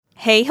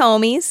Hey,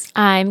 homies.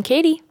 I'm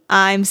Katie.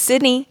 I'm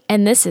Sydney.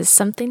 And this is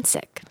Something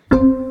Sick.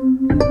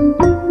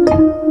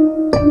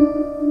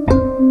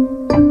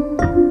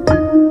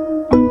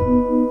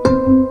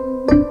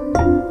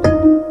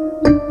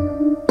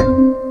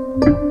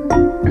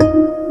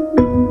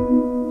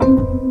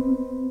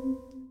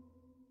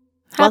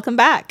 Welcome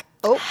back.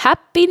 Oh.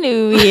 Happy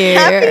New Year.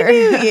 Happy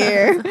New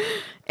Year.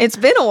 It's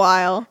been a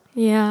while.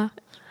 Yeah.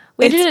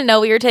 We didn't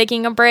know we were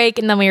taking a break,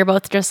 and then we were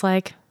both just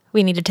like,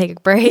 we need to take a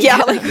break. Yeah,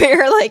 like we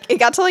were like, it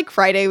got to like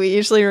Friday. We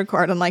usually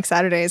record on like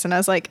Saturdays, and I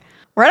was like,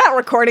 we're not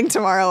recording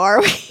tomorrow, are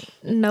we?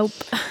 Nope.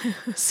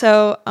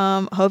 So,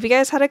 hope you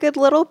guys had a good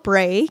little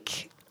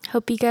break.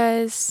 Hope you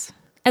guys,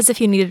 as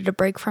if you needed a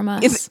break from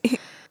us.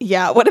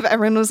 Yeah, what if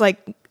everyone was like,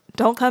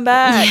 don't come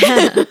back?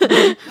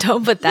 Yeah.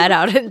 Don't put that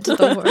out into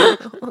the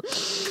world.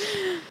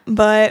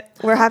 But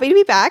we're happy to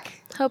be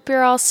back. Hope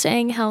you're all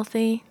staying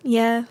healthy.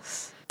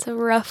 Yes. It's a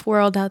rough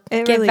world out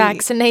there. Get really,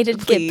 vaccinated,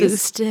 please. Get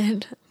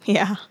boosted.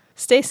 Yeah.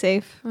 Stay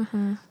safe.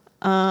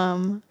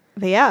 Mm-hmm.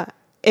 But yeah,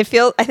 I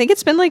think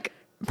it's been like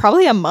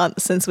probably a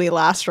month since we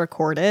last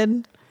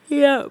recorded.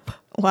 Yep.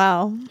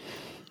 Wow.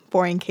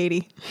 Boring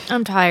Katie.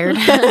 I'm tired.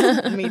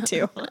 Me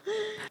too.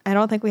 I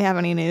don't think we have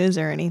any news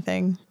or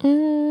anything.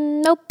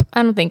 Nope.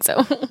 I don't think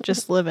so.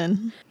 Just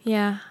living.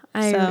 Yeah.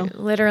 I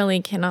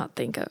literally cannot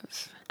think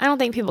of. I don't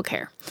think people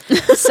care.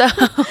 So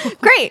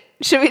great.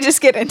 Should we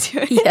just get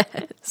into it?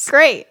 Yes.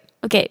 Great.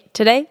 Okay.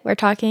 Today we're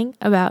talking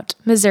about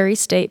Missouri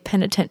State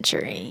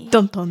Penitentiary.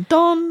 Dun dun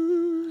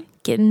dun.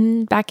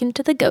 Getting back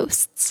into the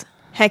ghosts.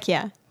 Heck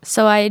yeah.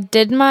 So I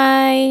did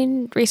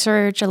my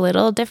research a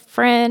little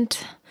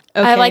different.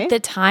 Okay. I like the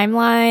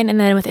timeline, and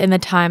then within the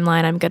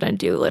timeline, I'm going to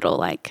do little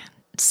like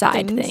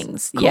side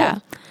things. Cool. Yeah.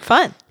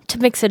 Fun. To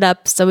mix it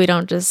up so we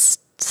don't just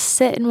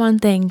sit in one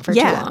thing for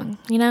too long,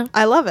 you know?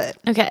 I love it.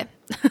 Okay.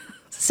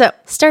 So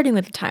starting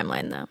with the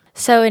timeline though.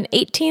 So in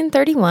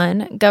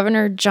 1831,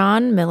 Governor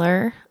John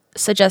Miller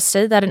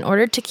suggested that in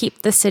order to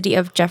keep the city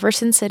of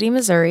Jefferson City,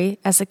 Missouri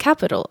as the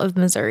capital of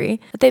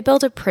Missouri, that they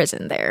build a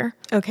prison there.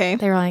 Okay.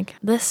 They were like,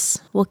 this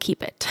will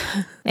keep it.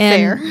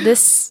 And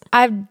fair.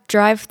 I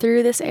drive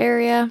through this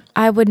area.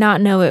 I would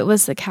not know it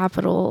was the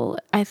capital,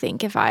 I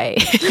think, if I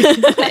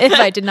if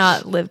I did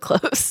not live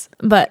close.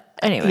 But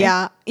anyway.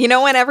 Yeah. You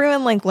know, when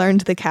everyone like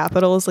learned the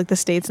capitals, like the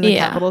states and the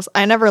capitals,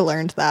 I never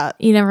learned that.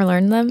 You never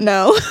learned them?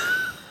 No.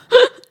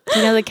 Do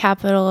you know the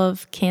capital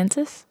of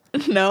Kansas?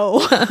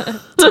 No.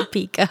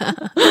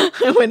 Topeka.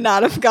 I would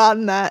not have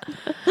gotten that.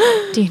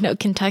 Do you know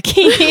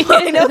Kentucky?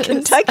 I know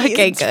Kentucky.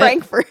 Okay, It's good.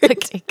 Frankfurt.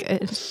 Okay,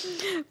 good.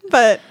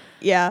 But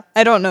yeah,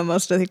 I don't know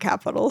most of the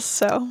capitals,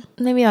 so.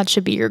 Maybe that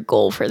should be your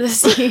goal for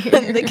this year.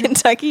 The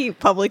Kentucky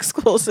public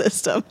school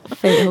system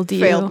failed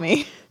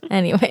me.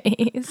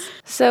 Anyways,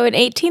 so in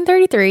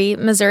 1833,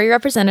 Missouri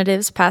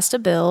representatives passed a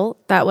bill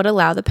that would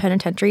allow the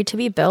penitentiary to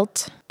be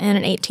built. And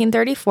in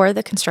 1834,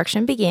 the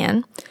construction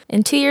began.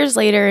 And 2 years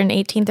later, in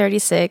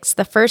 1836,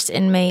 the first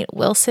inmate,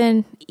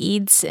 Wilson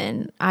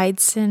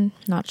Eidson,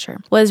 not sure,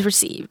 was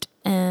received.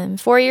 And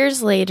 4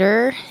 years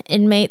later,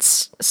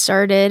 inmates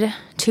started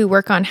to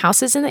work on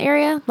houses in the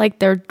area. Like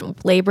their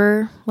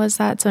labor was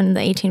that. So in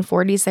the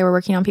 1840s, they were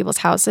working on people's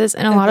houses.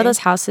 And a lot of those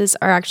houses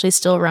are actually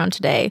still around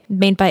today,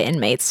 made by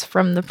inmates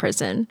from the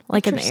prison,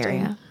 like in the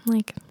area.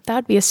 Like that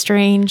would be a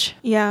strange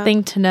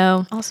thing to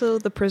know. Also,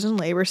 the prison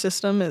labor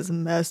system is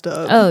messed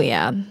up. Oh,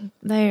 yeah.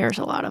 There's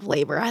a lot of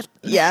labor at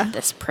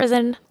this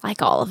prison,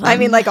 like all of them. I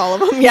mean, like all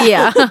of them, yeah.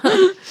 Yeah.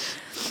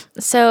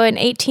 So in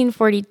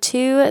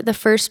 1842, the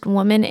first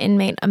woman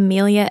inmate,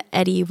 Amelia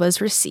Eddy, was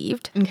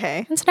received.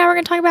 Okay. And so now we're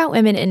going to talk about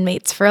women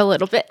inmates for a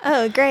little bit.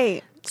 Oh,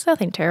 great. It's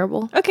nothing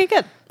terrible. Okay,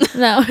 good.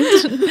 No,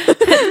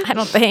 I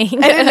don't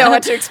think. I didn't know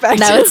what to expect.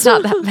 No, it's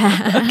not that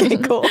bad. Okay,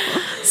 cool.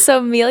 So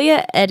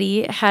Amelia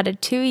Eddy had a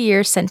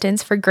 2-year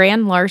sentence for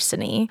grand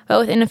larceny, but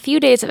within a few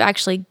days of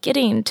actually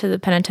getting to the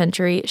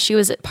penitentiary, she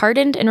was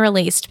pardoned and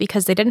released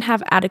because they didn't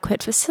have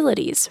adequate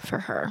facilities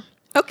for her.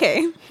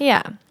 Okay.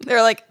 Yeah.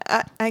 They're like,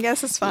 I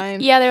guess it's fine.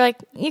 Yeah, they're like,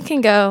 you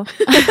can go.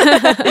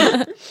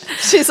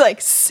 She's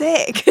like,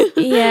 sick.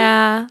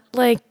 Yeah.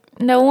 Like,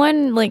 no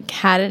one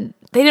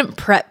they didn't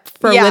prep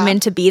for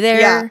women to be there.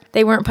 Yeah.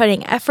 They weren't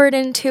putting effort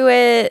into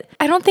it.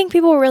 I don't think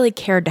people really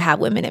cared to have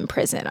women in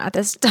prison at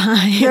this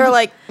time. They're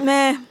like,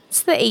 meh.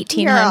 It's the 1800s.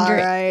 You're all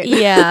right.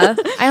 Yeah.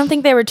 I don't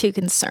think they were too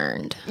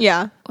concerned.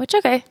 Yeah. Which,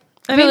 okay.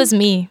 If it was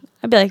me,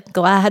 I'd be like,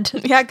 glad.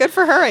 Yeah, good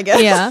for her, I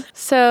guess. Yeah.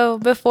 So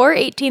before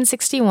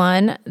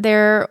 1861,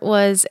 there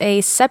was a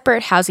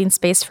separate housing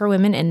space for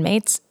women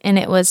inmates, and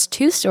it was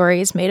 2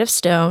 stories made of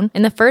stone.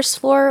 And the first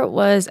floor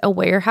was a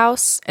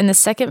warehouse, and the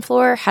second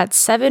floor had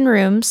 7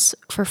 rooms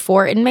for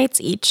 4 inmates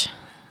each.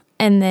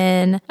 And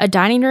then a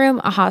dining room,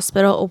 a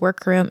hospital, a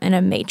workroom, and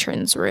a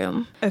matron's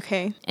room.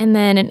 Okay. And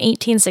then in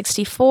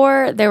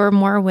 1864, there were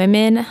more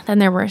women than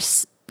there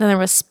was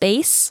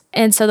space.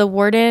 And so the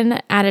warden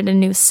added a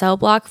new cell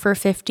block for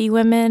 50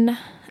 women.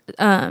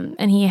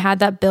 And he had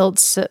that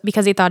built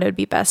because he thought it would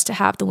be best to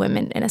have the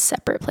women in a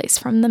separate place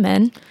from the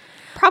men.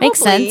 Probably. Makes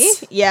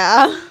sense.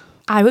 Yeah.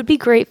 I would be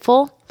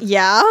grateful.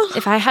 Yeah.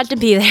 If I had to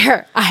be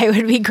there, I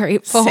would be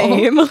grateful.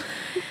 Same.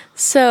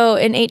 So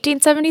in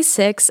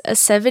 1876, a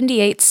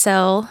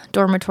 78-cell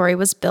dormitory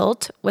was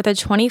built with a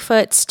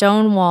 20-foot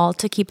stone wall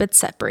to keep it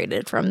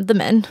separated from the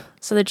men.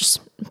 So they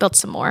just built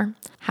some more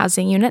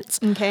housing units.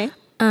 Okay.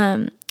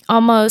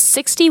 Almost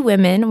 60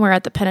 women were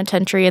at the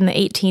penitentiary in the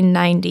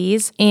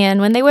 1890s, and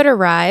when they would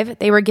arrive,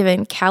 they were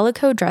given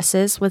calico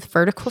dresses with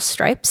vertical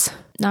stripes.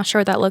 Not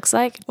sure what that looks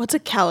like. What's a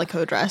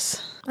calico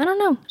dress? I don't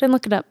know. Didn't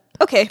look it up.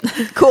 Okay,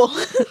 cool.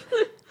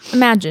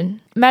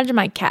 Imagine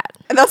my cat.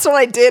 And that's what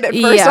I did at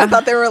first. Yeah. I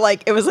thought they were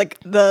like, it was like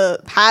the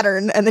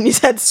pattern, and then you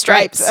said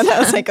stripes. And I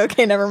was like,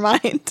 okay, never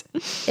mind. I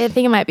think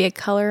it might be a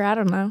color. I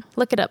don't know.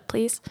 Look it up,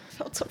 please.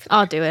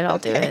 I'll do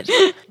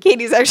it.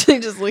 Katie's actually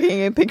just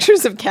looking at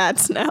pictures of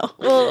cats now.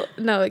 Well,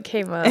 no, it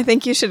came up. I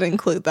think you should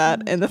include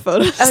that in the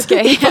photos.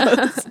 Okay.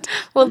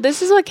 Well,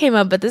 this is what came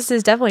up, but this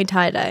is definitely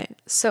tie-dye.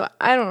 So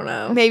I don't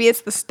know. Maybe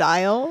it's the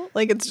style.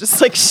 Like, it's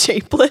just like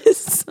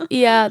shapeless.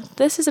 Yeah,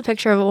 this is a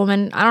picture of a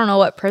woman. I don't know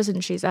what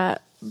prison she's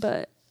at,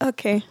 but...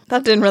 Okay.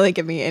 That didn't really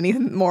give me any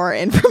more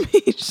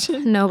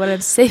information. No, but I'm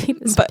saving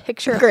this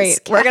picture great. of this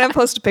cat. We're going to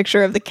post a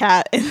picture of the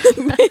cat in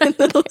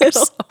the There's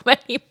middle. so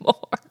many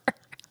more.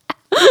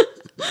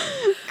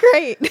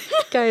 Great.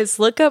 Guys,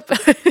 look up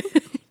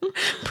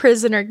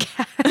prisoner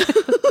cat.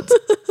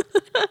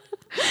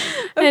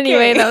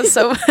 Anyway, that was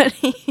so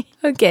funny.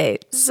 Okay,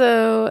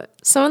 so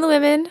some of the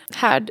women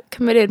had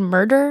committed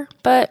murder,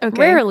 but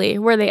rarely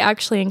were they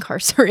actually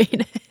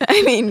incarcerated.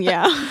 I mean,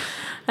 yeah.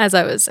 As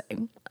I was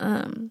saying.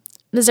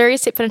 Missouri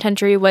State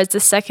Penitentiary was the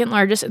second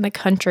largest in the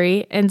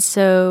country, and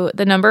so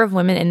the number of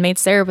women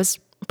inmates there was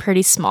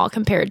pretty small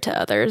compared to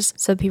others.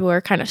 So people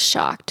were kind of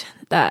shocked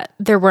that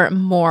there weren't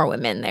more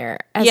women there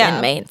as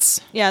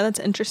inmates. Yeah, that's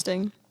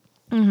interesting.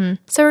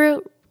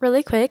 So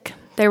really quick,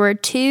 there were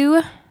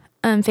two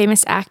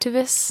famous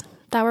activists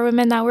that were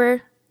women that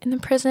were in the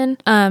prison.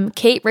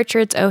 Kate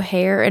Richards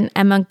O'Hare and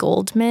Emma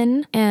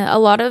Goldman. And a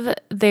lot of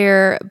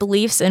their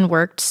beliefs and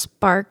work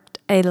sparked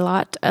a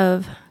lot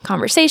of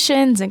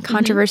conversations and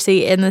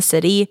controversy in the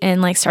city,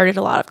 and like started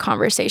a lot of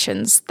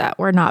conversations that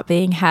were not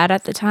being had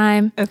at the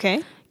time.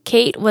 Okay.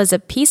 Kate was a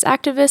peace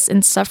activist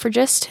and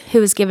suffragist who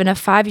was given a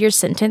 5-year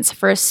sentence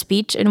for a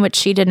speech in which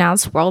she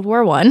denounced World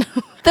War I.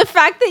 The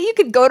fact that you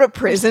could go to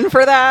prison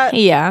for that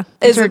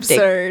is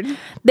absurd.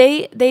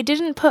 They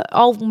didn't put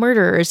all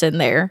murderers in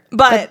there,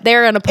 but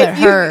they're going to put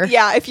her.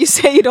 If you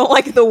say you don't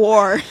like the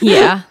war.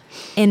 Yeah.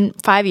 In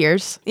 5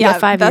 years. Yeah,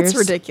 5 that's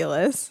years.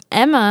 ridiculous.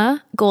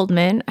 Emma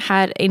Goldman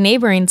had a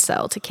neighboring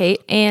cell to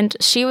Kate, and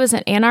she was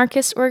an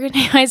anarchist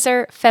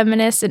organizer,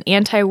 feminist, and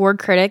anti-war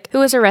critic who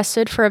was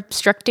arrested for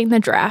obstructing the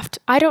draft.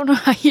 I don't know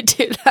how you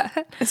do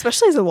that.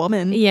 Especially as a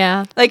woman.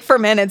 Yeah. Like, for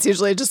men, it's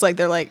usually just like,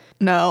 they're like,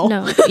 no.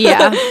 No.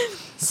 Yeah.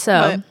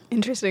 So. But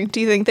interesting.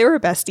 Do you think they were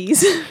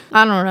besties?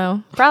 I don't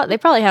know. They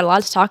probably had a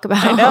lot to talk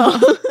about. I know.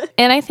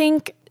 And I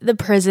think the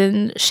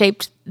prison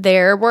shaped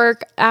their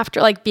work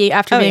after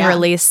being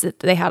released.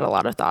 They had a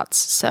lot of thoughts.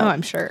 So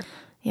I'm sure.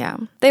 Yeah,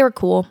 they were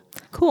cool.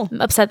 Cool.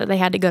 I'm upset that they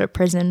had to go to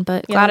prison,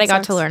 but glad I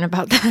got to learn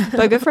about that.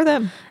 But good for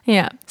them.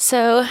 Yeah.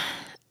 So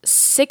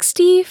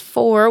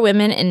 64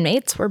 women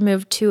inmates were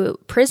moved to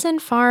Prison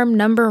Farm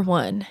Number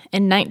 1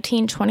 in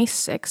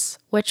 1926,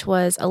 which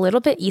was a little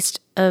bit east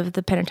of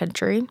the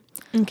penitentiary.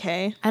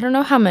 Okay. I don't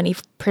know how many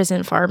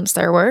prison farms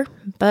there were,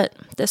 but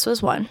this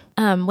was one.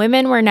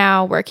 Women were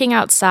now working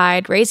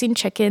outside, raising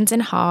chickens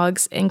and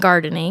hogs and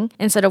gardening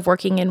instead of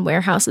working in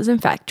warehouses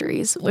and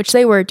factories, which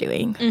they were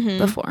doing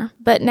before.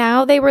 But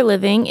now they were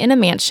living in a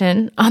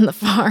mansion on the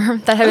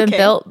farm that had been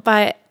built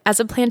as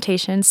a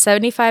plantation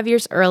 75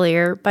 years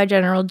earlier by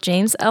General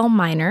James L.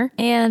 Miner,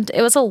 and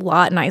it was a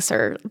lot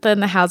nicer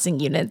than the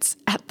housing units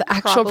at the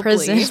actual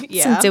prison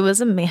since it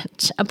was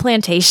a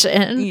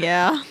plantation.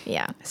 Yeah.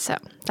 Yeah, so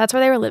that's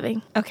where they were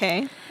living.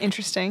 Okay,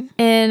 interesting.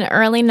 In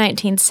early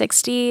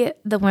 1960,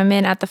 the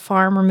women at the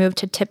farm were moved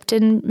to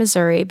Tipton,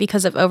 Missouri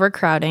because of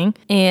overcrowding,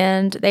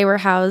 and they were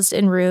housed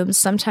in rooms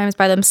sometimes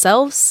by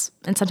themselves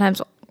and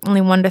sometimes only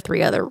 1 to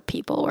 3 other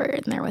people were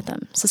in there with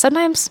them. So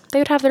sometimes they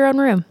would have their own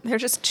room. They're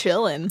just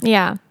chilling.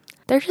 Yeah.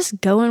 They're just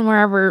going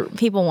wherever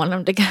people want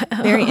them to go.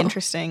 Very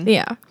interesting.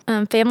 Yeah.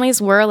 Families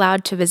were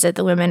allowed to visit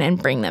the women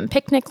and bring them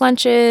picnic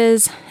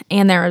lunches.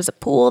 And there was a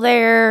pool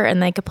there,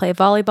 and they could play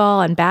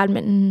volleyball and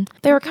badminton.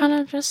 They were kind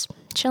of just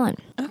chilling.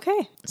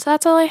 Okay. So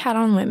that's all I had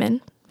on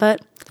women.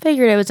 But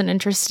figured it was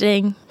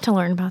interesting to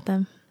learn about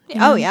them.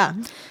 Oh, yeah.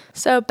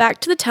 So back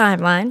to the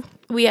timeline.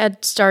 We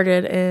had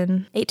started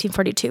in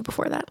 1842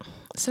 before that.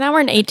 So now we're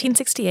in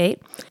 1868.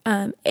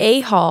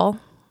 A Hall,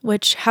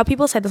 which how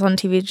people say this on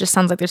TV just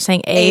sounds like they're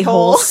saying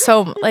a-hole.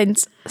 So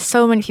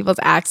many people's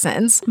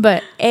accents.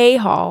 But A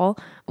Hall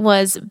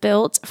was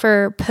built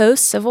for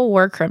post-Civil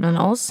War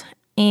criminals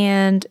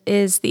and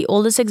is the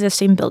oldest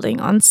existing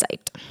building on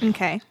site.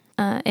 Okay.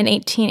 In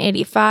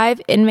 1885,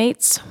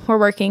 inmates were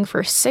working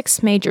for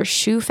 6 major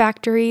shoe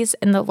factories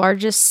and the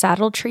largest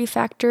saddle tree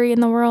factory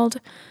in the world.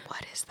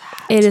 What is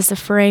that? It is the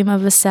frame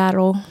of a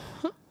saddle.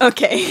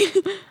 Okay.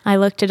 I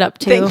looked it up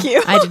too. Thank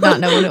you. I did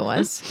not know what it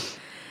was.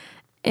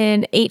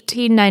 In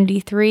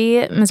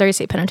 1893, Missouri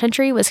State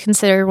Penitentiary was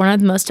considered one of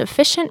the most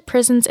efficient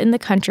prisons in the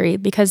country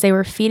because they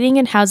were feeding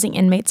and housing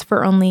inmates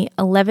for only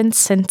 11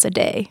 cents a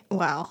day.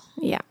 Wow.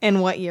 Yeah.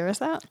 And what year is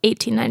that?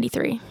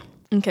 1893.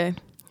 Okay.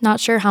 Not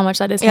sure how much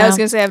that is Yeah, now. I was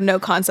going to say I have no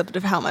concept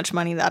of how much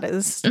money that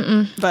is,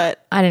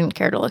 but I didn't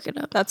care to look it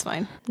up. that's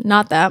fine.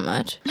 Not that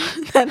much.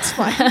 That's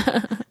fine.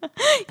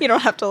 You don't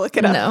have to look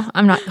it up. No,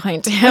 I'm not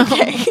going to.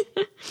 Okay.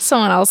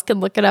 Someone else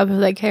can look it up if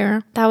they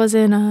care. That was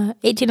in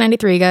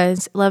 1893,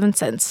 guys. 11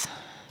 cents.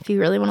 If you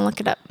really want to look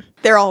it up.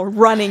 They're all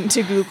running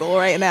to Google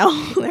right now.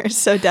 They're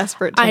so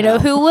desperate to I know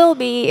who will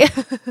be.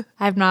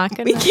 I'm not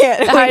going to. We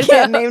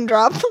can't name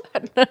drop.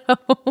 No.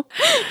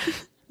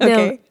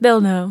 Okay.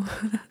 They'll know.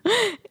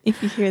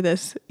 If you hear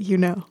this, you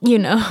know. You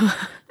know.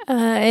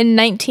 In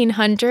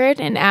 1900,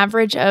 an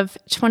average of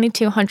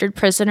 2,200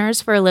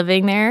 prisoners were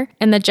living there,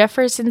 and the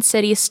Jefferson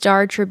City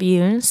Star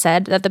Tribune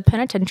said that the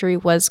penitentiary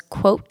was,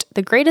 quote,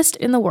 the greatest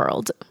in the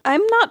world.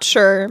 I'm not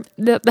sure.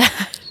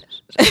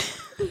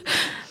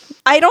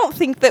 I don't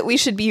think that we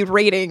should be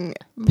rating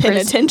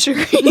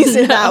penitentiaries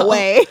in that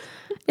way.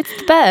 It's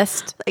the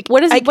best. Like,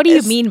 what do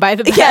you mean by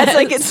the best? Yeah,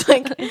 it's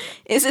like,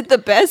 is it the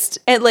best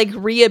at like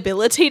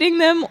rehabilitating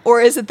them,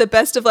 or is it the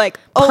best of like,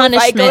 oh,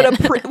 punishment. if I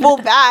go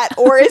to that,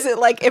 or is it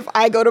like if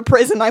I go to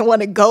prison, I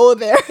want to go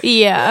there?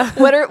 Yeah.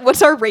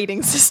 What's our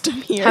rating system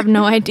here? I have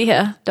no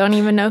idea. Don't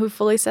even know who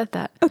fully said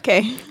that.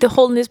 Okay, the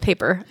whole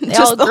newspaper. They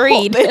just all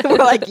agreed. We're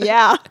like,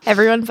 yeah.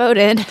 Everyone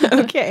voted.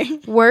 Okay.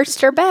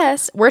 Worst or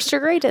best? Worst or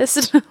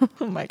greatest?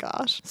 Oh my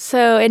gosh.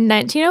 So in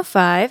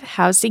 1905,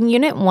 Housing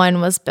Unit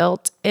 1 was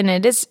built, and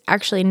it is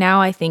actually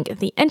now, I think,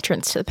 the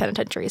entrance to the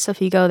penitentiary. So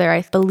if you go there,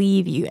 I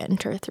believe you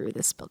enter through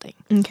this building.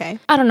 Okay.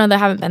 I don't know. I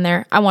haven't been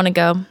there. I want to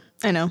go.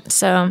 I know.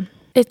 So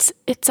it's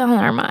on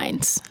our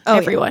minds. Oh,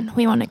 everyone. Yeah.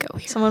 We want to go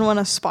here. Someone want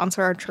to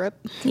sponsor our trip?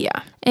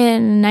 Yeah.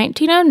 In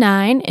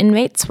 1909,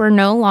 inmates were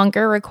no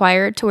longer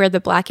required to wear the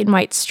black and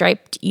white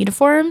striped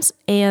uniforms,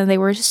 and they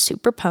were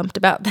super pumped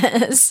about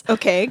this.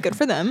 Okay, good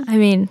for them. I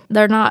mean,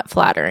 they're not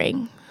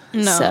flattering.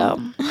 No.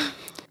 So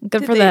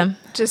good Did for they them.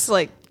 Just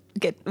like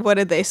what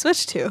did they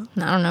switch to?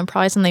 I don't know,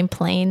 probably something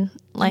plain.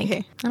 Like,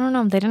 okay. I don't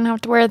know, they didn't have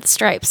to wear the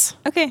stripes.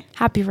 Okay.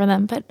 Happy for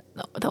them, but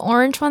the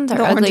orange ones are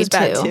the ugly orange is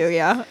bad too,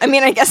 yeah. I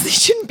mean, I guess they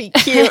shouldn't be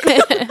cute.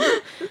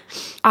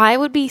 I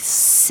would be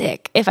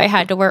sick if I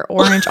had to wear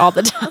orange all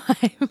the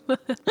time.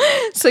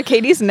 So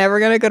Katie's never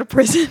going to go to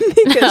prison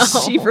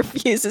because she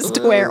refuses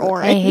to wear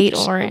orange. I hate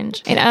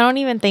orange. And I don't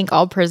even think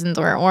all prisons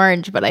wear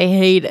orange, but I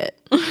hate it.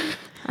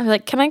 I'm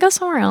like, can I go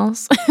somewhere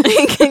else?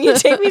 Can you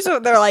take me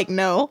somewhere? They're like,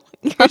 no,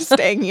 you're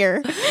staying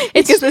here.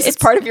 Because this is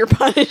part of your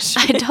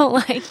punishment. I don't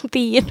like the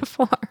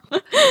uniform.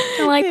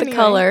 I like the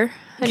color.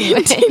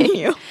 Anyway.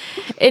 Continue.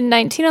 In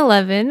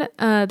 1911,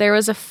 there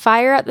was a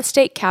fire at the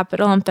state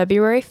capitol on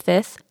February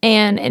 5th,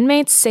 and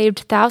inmates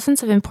saved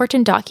thousands of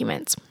important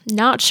documents.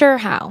 Not sure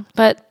how,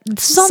 but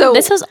this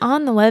was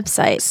on the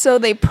website. So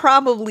they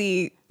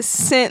probably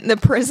sent the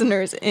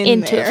prisoners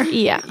into there.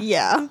 Yeah.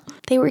 Yeah.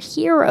 They were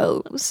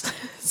heroes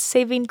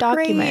saving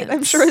documents. Great.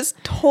 I'm sure it's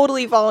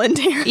totally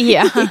voluntary.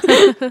 Yeah.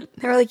 They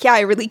were like, yeah, I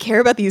really care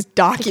about these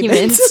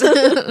documents.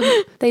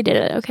 They did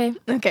it, okay?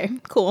 Okay,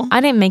 cool. I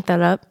didn't make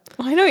that up.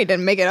 Well, I know you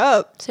didn't make it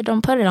up. So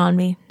don't put it on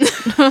me.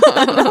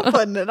 I'm not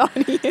putting it on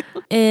you.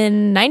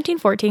 In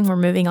 1914, we're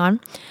moving on.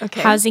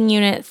 Okay. Housing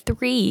Unit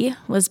 3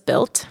 was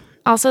built.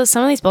 Also,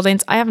 some of these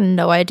buildings, I have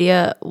no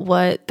idea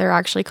what they're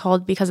actually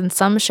called because in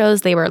some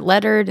shows they were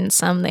lettered and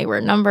some they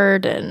were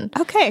numbered. And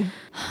okay.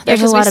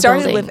 There's a lot of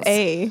buildings. We started with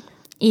A.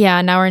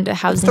 Yeah, now we're into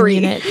Housing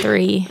Unit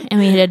 3 and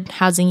we did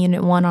Housing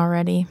Unit 1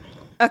 already.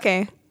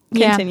 Okay.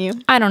 Continue.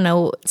 Yeah, I don't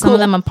know some of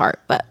them apart,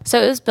 but so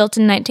it was built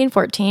in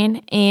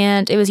 1914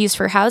 and it was used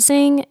for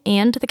housing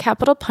and the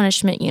Capital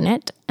Punishment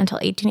Unit until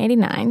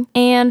 1889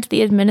 and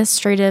the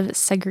Administrative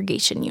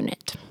Segregation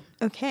Unit.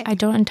 Okay. I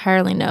don't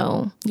entirely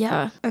know.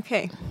 Yeah.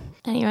 Okay.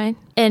 Anyway,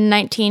 in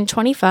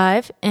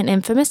 1925, an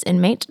infamous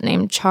inmate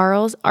named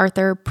Charles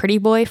Arthur Pretty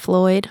Boy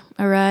Floyd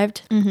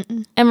arrived,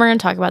 and we're going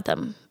to talk about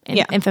them,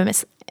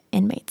 infamous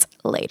inmates,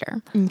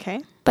 later.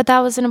 Okay. But that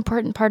was an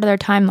important part of their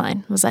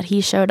timeline, was that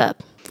he showed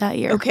up that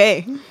year.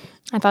 Okay.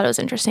 I thought it was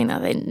interesting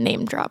that they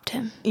name dropped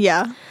him.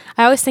 Yeah.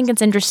 I always think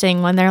it's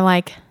interesting when they're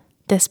like,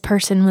 this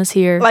person was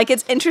here. Like,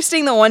 it's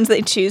interesting the ones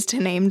they choose to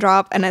name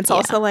drop, and it's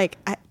also like,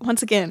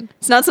 once again,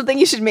 it's not something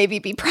you should maybe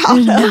be proud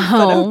of,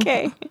 but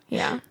okay.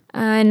 Yeah.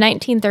 In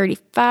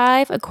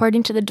 1935,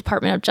 according to the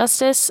Department of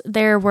Justice,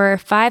 there were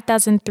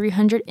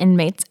 5,300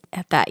 inmates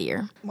at that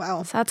year.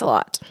 Wow. So that's a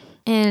lot.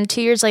 And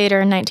 2 years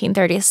later, in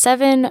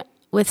 1937,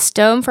 with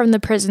stone from the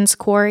prison's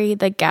quarry,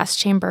 the gas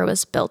chamber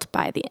was built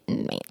by the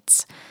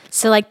inmates.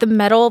 So like the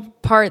metal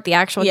part, the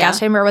actual gas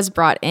chamber was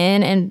brought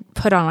in and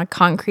put on a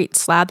concrete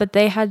slab that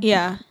they had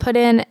put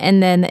in,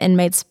 and then the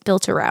inmates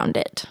built around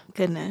it.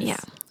 Goodness. Yeah.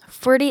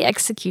 40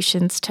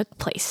 executions took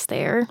place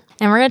there.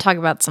 And we're going to talk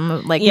about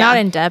some, not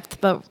in depth,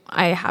 but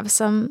I have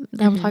some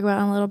that we'll talk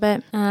about in a little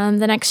bit.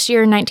 The next year,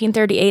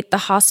 1938, the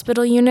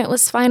hospital unit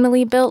was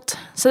finally built.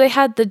 So they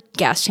had the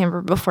gas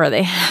chamber before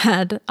they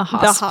had a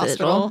hospital. The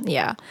hospital.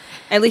 Yeah.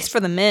 At least for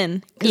the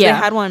men. Because they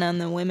had one on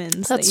the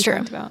women's. That's true.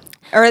 Talked about.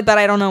 But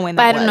I don't know when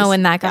that was. But I don't know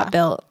when that got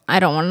built.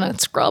 I don't want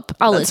to screw up.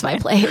 I'll lose my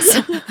place.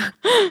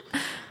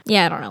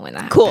 Yeah, I don't know when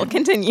that happened. Cool,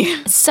 continue.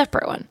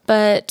 Separate one.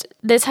 But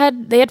they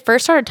had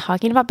first started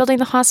talking about building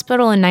the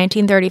hospital in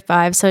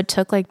 1935, so it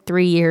took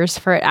 3 years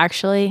for it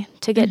actually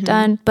to get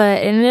done.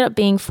 But it ended up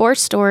being 5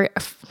 stories.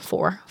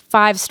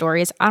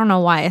 I don't know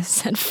why I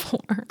said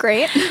 4.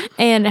 Great.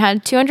 And it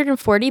had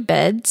 240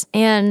 beds,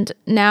 and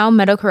now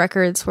medical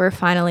records were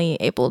finally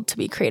able to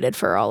be created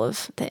for all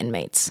of the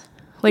inmates.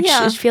 Which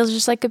feels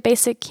just like a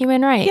basic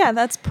human right. Yeah,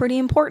 that's pretty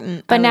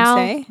important, But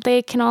now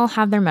they can all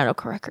have their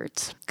medical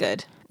records.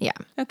 Good. Yeah.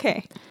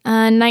 Okay.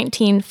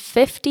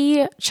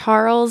 1950,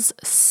 Charles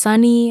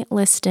Sonny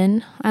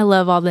Liston. I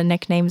love all the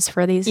nicknames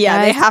for these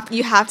guys.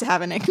 You have to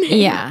have a nickname.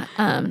 Yeah.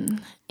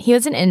 He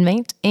was an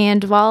inmate,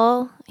 and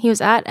while he was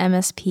at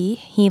MSP,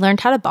 he learned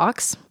how to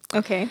box.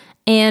 Okay.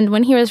 And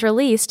when he was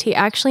released, he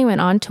actually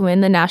went on to win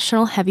the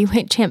National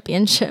Heavyweight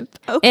Championship.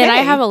 Okay. And I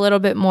have a little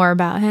bit more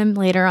about him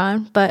later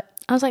on, but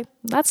I was like,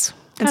 that's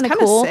kind of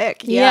cool.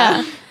 Sick.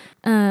 Yeah.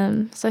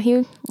 So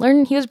he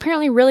was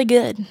apparently really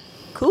good.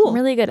 Cool.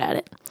 Really good at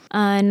it.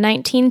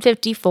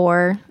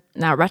 1954,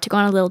 now we're about to go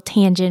on a little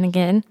tangent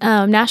again.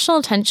 National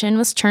attention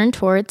was turned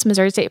towards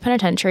Missouri State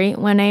Penitentiary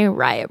when a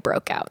riot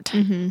broke out.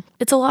 Mm-hmm.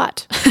 It's a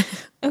lot.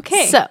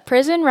 Okay. So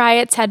prison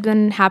riots had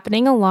been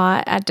happening a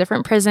lot at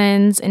different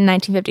prisons in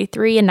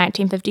 1953 and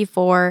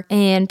 1954,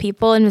 and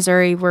people in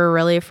Missouri were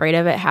really afraid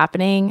of it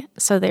happening.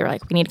 So they were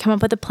like, we need to come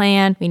up with a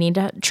plan. We need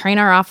to train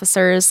our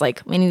officers.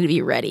 We need to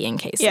be ready in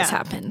case this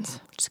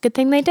happens. It's a good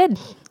thing they did.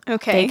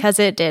 Okay. Because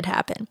it did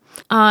happen.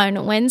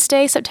 On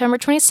Wednesday, September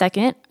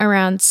 22nd,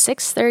 around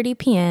 6:30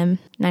 p.m.,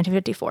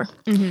 1954,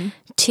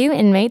 2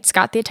 inmates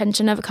got the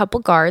attention of a couple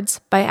guards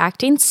by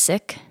acting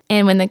sick.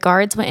 And when the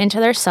guards went into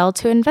their cell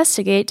to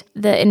investigate,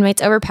 the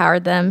inmates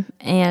overpowered them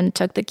and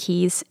took the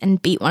keys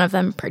and beat one of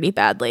them pretty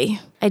badly.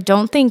 I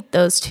don't think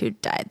those 2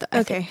 died, though.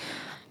 Okay.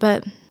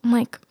 But I'm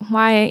like,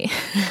 why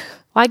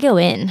go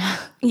in?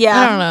 Yeah.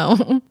 I don't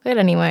know. But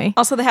anyway.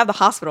 Also, they have the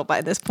hospital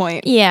by this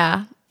point.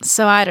 Yeah.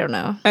 So I don't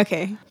know.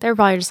 Okay. They're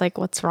probably just like,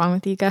 what's wrong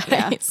with you guys?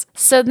 Yeah.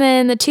 So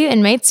then the 2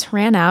 inmates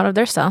ran out of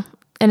their cell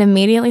and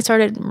immediately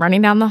started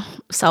running down the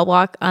cell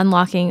block,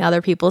 unlocking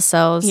other people's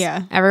cells.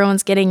 Yeah.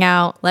 Everyone's getting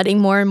out, letting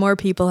more and more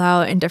people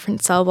out in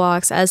different cell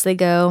blocks as they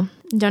go.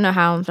 Don't know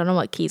how, don't know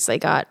what keys they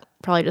got.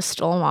 Probably just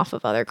stole them off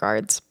of other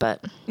guards.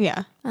 But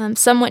yeah.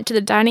 Some went to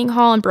the dining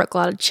hall and broke a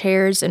lot of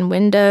chairs and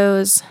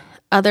windows.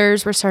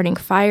 Others were starting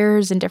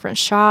fires in different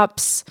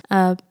shops.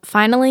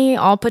 Finally,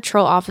 all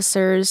patrol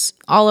officers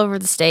all over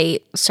the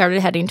state started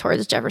heading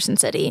towards Jefferson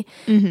City.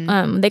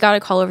 They got a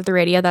call over the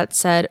radio that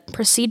said,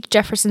 "Proceed to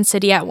Jefferson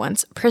City at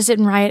once.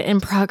 Prison riot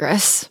in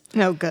progress."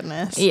 Oh,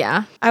 goodness.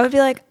 Yeah. I would be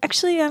like,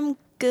 actually, I'm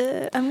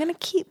good. I'm going to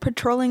keep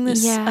patrolling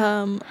this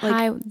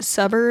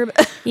suburb.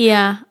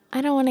 Yeah.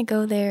 I don't want to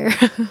go there.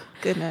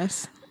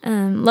 Goodness.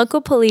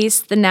 Local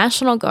police, the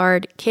National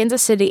Guard,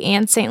 Kansas City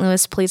and St.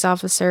 Louis police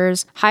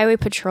officers, highway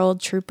patrol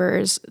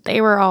troopers,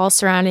 they were all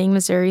surrounding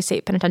Missouri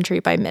State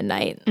Penitentiary by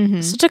midnight. So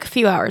it took a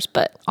few hours,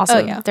 but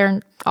also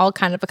they're all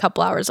kind of a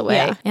couple hours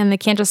away. And they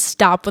can't just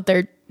stop what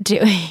they're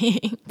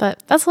doing.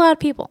 But that's a lot of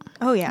people.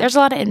 Oh, yeah. There's a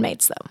lot of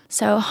inmates, though.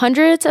 So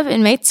hundreds of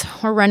inmates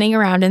were running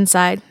around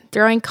inside,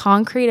 throwing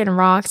concrete and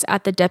rocks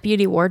at the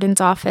deputy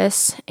warden's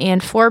office,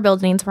 and 4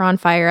 buildings were on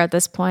fire at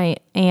this point,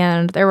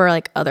 and there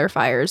were other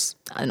fires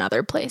in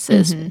other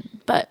places.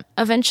 But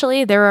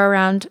eventually there were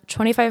around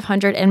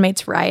 2,500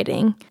 inmates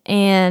rioting,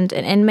 and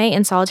an inmate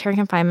in solitary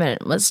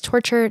confinement was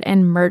tortured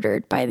and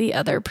murdered by the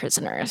other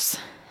prisoners.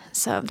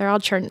 So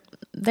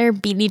they're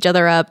beating each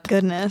other up.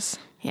 Goodness.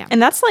 Yeah.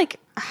 And that's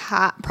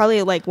probably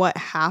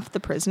half the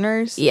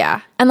prisoners?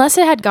 Yeah. Unless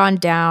it had gone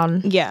down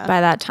by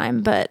that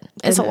time, but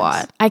it's a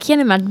lot. I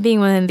can't imagine being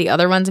one of the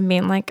other ones and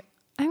being like,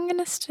 I'm going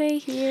to stay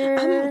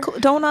here.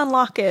 Don't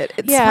unlock it.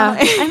 It's fine.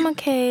 I'm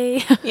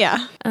okay.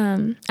 Yeah.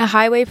 A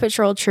highway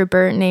patrol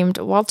trooper named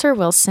Walter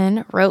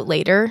Wilson wrote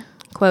later,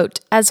 quote,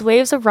 "As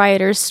waves of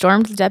rioters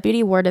stormed the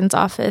deputy warden's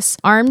office,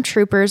 armed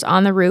troopers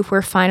on the roof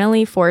were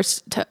finally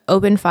forced to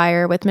open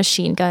fire with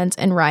machine guns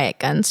and riot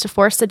guns to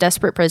force the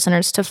desperate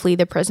prisoners to flee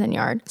the prison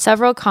yard.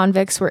 Several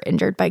convicts were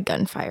injured by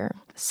gunfire."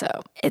 So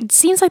it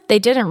seems like they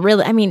didn't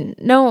really, I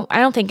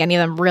don't think any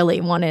of them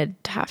really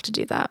wanted to have to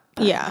do that.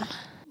 But yeah.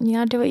 You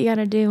gotta do what you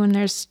gotta do when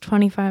there's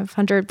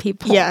 2,500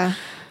 people. Yeah.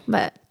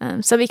 But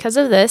so because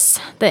of this,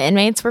 the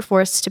inmates were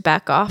forced to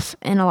back off,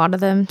 and a lot of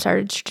them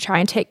started to try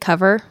and take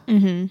cover.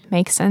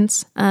 Makes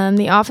sense.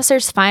 The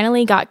officers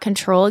finally got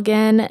control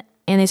again,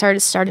 and they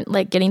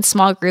started getting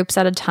small groups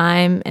at a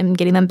time and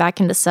getting them back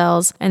into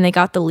cells. And they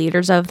got the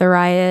leaders of the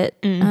riot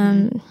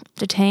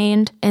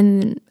detained.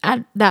 And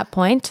at that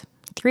point,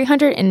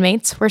 300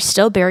 inmates were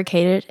still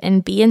barricaded in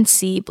B and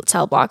C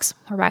cell blocks.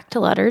 We're back to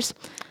letters.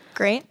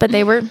 Great. But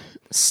they were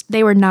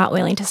they were not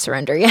willing to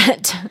surrender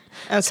yet.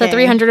 Okay. So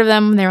 300 of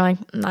them, they were like,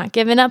 not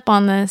giving up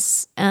on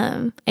this.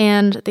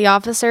 And the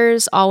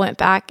officers all went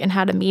back and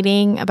had a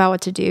meeting about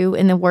what to do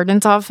in the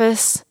warden's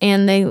office.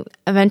 And they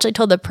eventually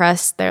told the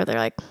press, they're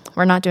like,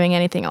 we're not doing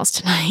anything else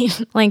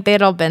tonight. Like, they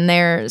had all been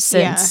there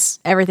since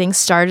everything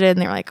started,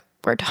 and they were like,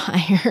 we're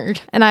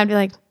tired. And I'd be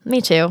like,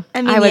 me too.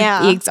 I mean, I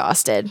would be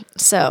exhausted.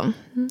 So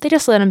they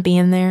just let him be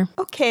in there.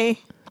 Okay.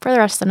 For the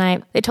rest of the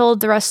night. They told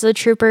the rest of the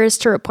troopers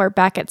to report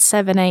back at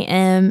 7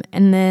 a.m.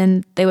 and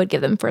then they would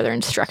give them further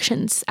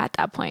instructions at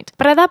that point.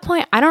 But at that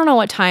point, I don't know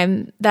what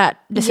time that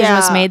decision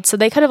was made, so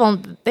they could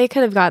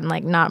have gotten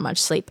like not much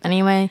sleep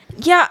anyway.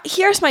 Yeah,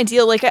 here's my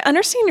deal. Like, I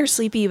understand you're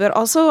sleepy, but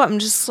also I'm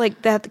just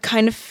like, that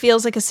kind of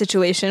feels like a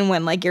situation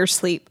when like your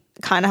sleep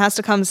kind of has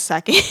to come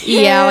second.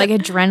 Yeah, like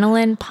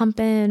adrenaline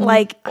pumping.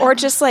 Like, or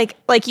just like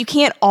you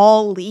can't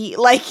all leave.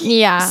 Like,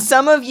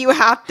 some of you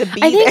have to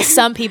be I think there.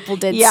 some people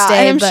did yeah,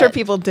 stay. I'm sure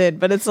people did,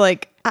 but it's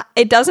like,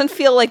 it doesn't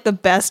feel like the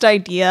best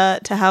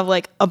idea to have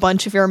like a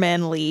bunch of your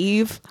men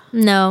leave.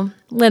 No,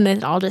 when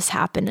it all just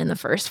happened in the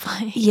first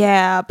place.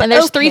 Yeah, but and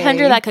there's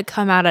 300 that could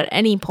come out at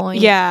any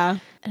point. Yeah.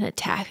 And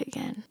attack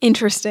again.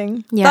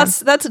 Interesting. Yeah.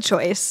 That's a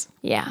choice.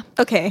 Yeah.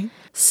 Okay.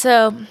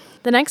 So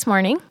the next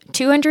morning,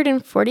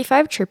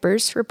 245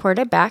 troopers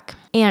reported back,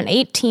 and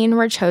 18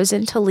 were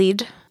chosen to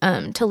lead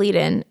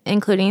in,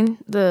 including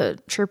the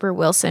trooper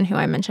Wilson, who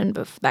I mentioned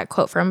that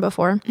quote from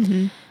before.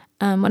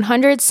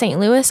 100 St.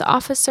 Louis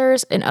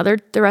officers and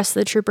the rest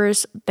of the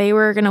troopers, they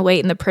were going to wait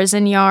in the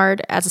prison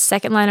yard as a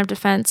second line of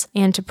defense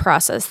and to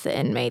process the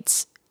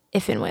inmates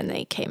if and when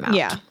they came out.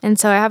 Yeah. And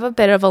so I have a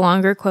bit of a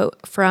longer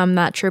quote from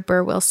that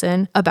trooper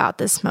Wilson about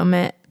this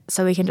moment,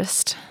 so we can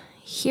just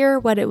hear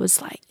what it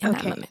was like in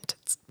that moment.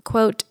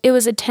 Quote, "It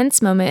was a tense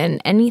moment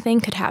and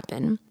anything could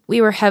happen.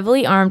 We were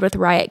heavily armed with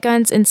riot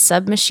guns and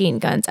submachine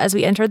guns as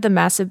we entered the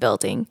massive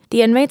building.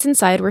 The inmates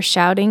inside were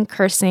shouting,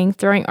 cursing,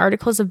 throwing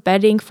articles of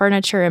bedding,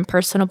 furniture, and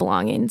personal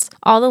belongings.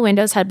 All the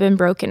windows had been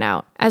broken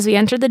out. As we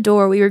entered the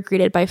door, we were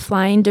greeted by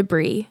flying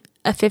debris.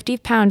 A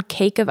 50-pound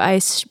cake of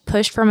ice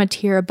pushed from a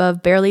tier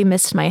above barely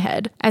missed my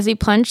head. As we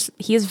plunged,"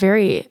 he is a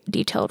very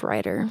detailed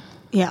writer.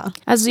 Yeah.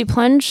 "As we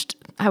plunged,"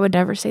 I would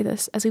never say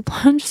this, "as we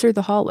plunged through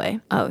the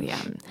hallway. Oh,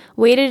 yeah.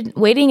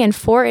 Waiting in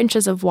 4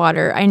 inches of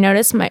water, I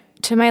noticed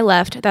to my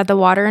left that the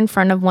water in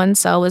front of one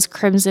cell was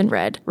crimson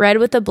red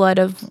with the blood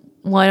of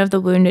one of the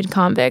wounded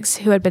convicts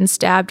who had been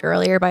stabbed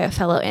earlier by a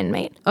fellow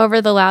inmate.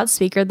 Over the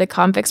loudspeaker, the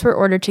convicts were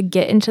ordered to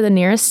get into the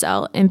nearest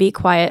cell and be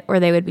quiet or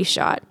they would be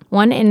shot.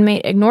 One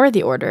inmate ignored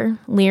the order,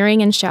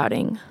 leering and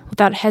shouting.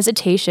 Without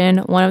hesitation,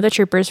 one of the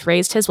troopers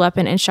raised his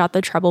weapon and shot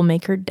the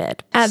troublemaker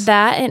dead. At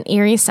that, an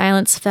eerie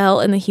silence fell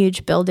in the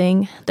huge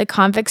building. The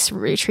convicts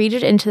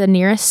retreated into the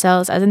nearest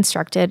cells as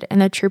instructed, and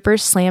the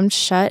troopers slammed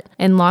shut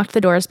and locked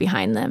the doors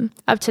behind them.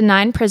 Up to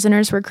 9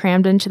 prisoners were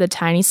crammed into the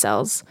tiny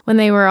cells. When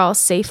they were all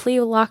safely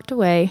locked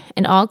away,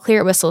 an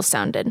all-clear whistle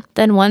sounded.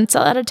 Then one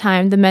cell at a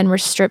time, the men were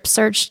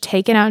strip-searched,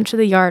 taken out into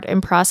the yard,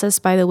 and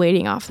processed by the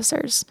waiting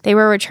officers. They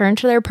were returned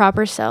to their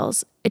proper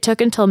cells. It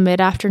took until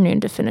mid-afternoon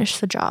to finish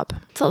the job.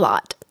 It's a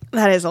lot.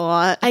 That is a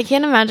lot. I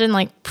can't imagine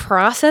like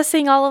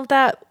processing all of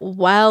that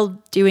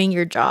while doing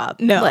your job.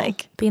 No.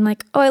 Like being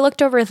like, oh, I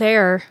looked over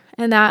there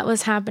and that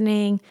was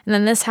happening. And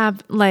then this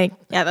happened. Like,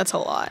 yeah, that's a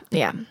lot.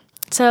 Yeah.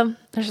 So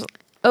there's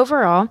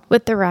overall,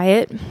 with the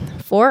riot,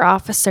 4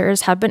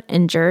 officers have been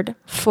injured,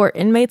 4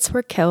 inmates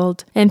were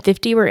killed, and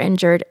 50 were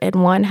injured,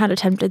 and 1 had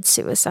attempted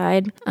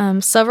suicide.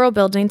 Several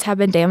buildings have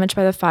been damaged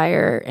by the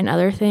fire and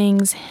other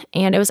things,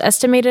 and it was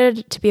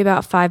estimated to be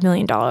about $5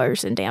 million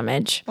in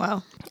damage.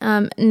 Wow.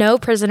 No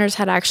prisoners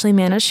had actually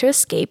managed to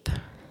escape.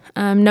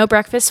 No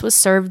breakfast was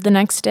served the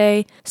next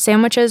day.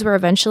 Sandwiches were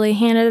eventually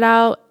handed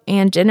out,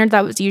 and dinner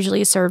that was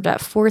usually served at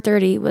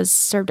 4:30 was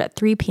served at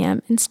 3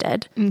 p.m.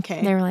 instead.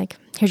 Okay. They were like,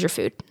 here's your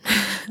food.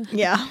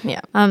 Yeah.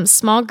 Yeah.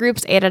 Small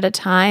groups ate at a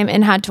time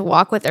and had to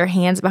walk with their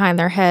hands behind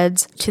their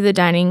heads to the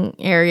dining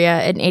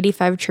area, and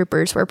 85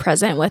 troopers were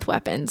present with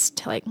weapons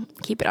to like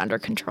keep it under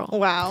control.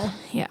 Wow.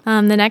 Yeah.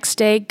 The next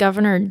day,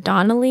 Governor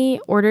Donnelly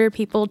ordered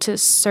people to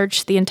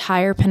search the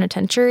entire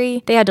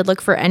penitentiary. They had to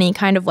look for any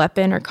kind of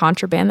weapon or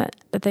contraband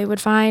that they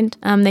would find.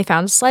 They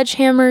found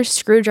sledgehammers,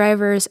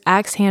 screwdrivers,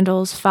 axe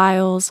handles,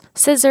 files,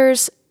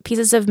 scissors,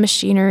 pieces of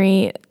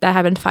machinery that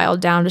had been filed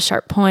down to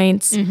sharp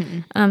points.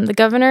 Mm-hmm. The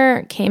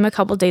governor came a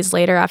couple days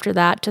later after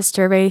that to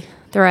survey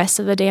the rest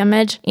of the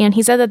damage, and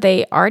he said that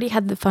they already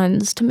had the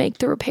funds to make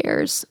the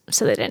repairs,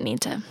 so they didn't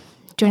need to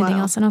do anything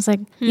else. And I was like,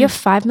 you have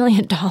 $5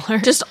 million.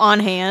 Just on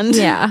hand?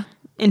 Yeah.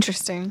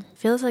 Interesting.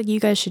 Feels like you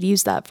guys should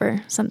use that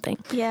for something.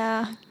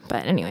 Yeah.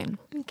 But anyway.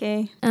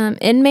 Okay.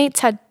 Inmates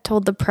had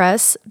told the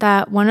press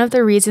that one of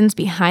the reasons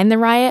behind the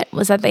riot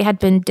was that they had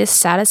been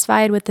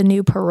dissatisfied with the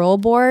new parole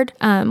board,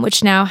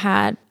 which now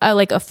had,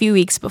 like a few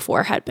weeks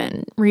before, had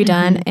been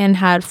redone and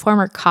had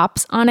former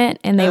cops on it,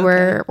 and they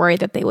were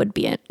worried that they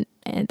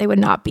would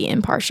not be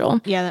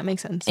impartial. Yeah, that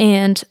makes sense.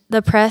 And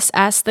the press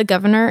asked the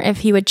governor if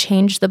he would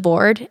change the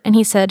board, and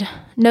he said,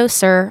 "No,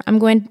 sir, I'm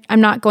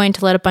not going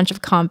to let a bunch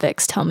of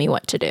convicts tell me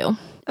what to do."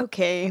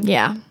 Okay.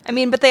 Yeah. I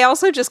mean, but they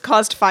also just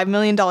caused $5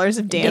 million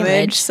of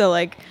damage. So,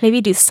 like,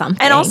 maybe do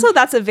something. and also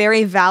that's a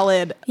very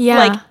valid, Yeah.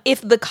 like,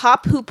 if the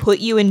cop who put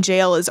you in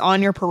jail is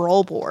on your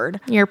parole board,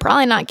 you're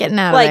probably not getting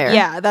out like, of there.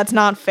 yeah, that's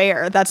not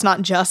fair. That's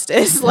not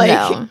justice. Like,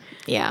 No.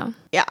 Yeah.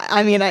 yeah,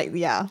 I mean,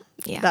 Yeah.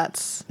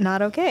 that's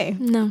not okay.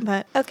 No.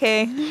 But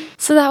okay.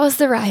 So that was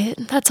the riot.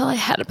 That's all I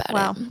had about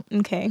Wow. it.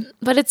 Okay.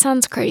 But it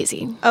sounds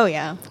crazy. Oh,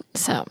 yeah.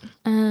 So,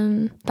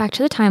 back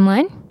to the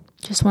timeline.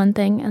 Just one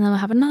thing, and then we'll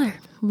have another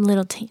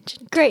little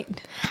tangent. Great.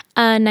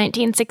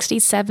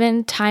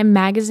 1967, Time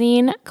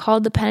magazine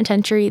called the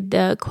penitentiary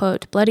the,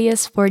 quote,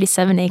 bloodiest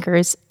 47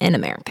 acres in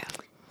America.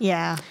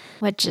 Yeah.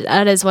 Which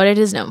that is what it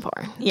is known for.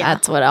 Yeah.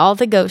 That's what all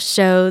the ghost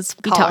shows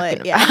be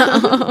talking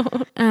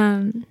about.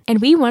 And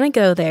we want to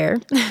go there.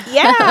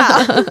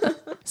 Yeah.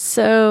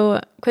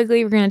 So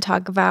quickly, we're going to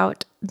talk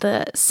about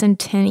the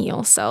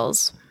Centennial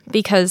cells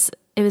because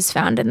it was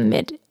found in the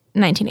mid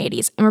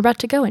 1980s, and we're about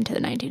to go into the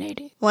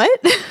 1980s. What?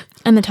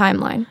 And the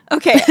timeline.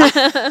 Okay.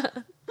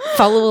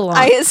 Follow along.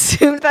 I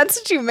assumed that's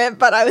what you meant,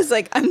 but I was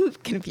like, I'm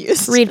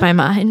confused. Read my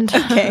mind.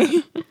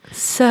 Okay.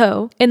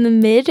 So, in the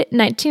mid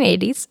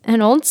 1980s,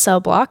 an old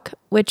cell block,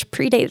 which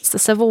predates the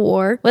Civil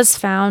War, was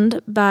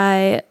found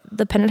by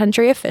the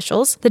penitentiary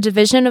officials, the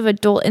Division of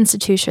Adult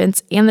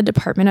Institutions, and the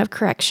Department of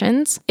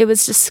Corrections. It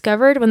was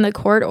discovered when the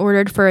court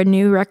ordered for a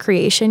new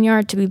recreation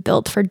yard to be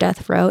built for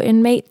death row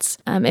inmates.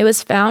 It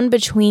was found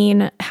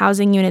between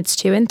housing units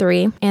 2 and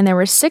 3, and there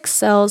were 6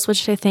 cells,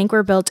 which I think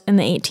were built in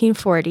the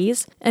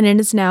 1840s, and it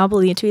is now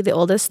believed to be the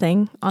oldest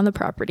thing on the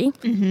property.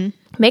 Mm-hmm.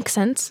 Makes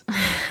sense.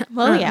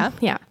 Well, yeah.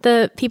 Yeah.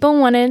 The people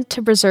wanted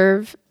to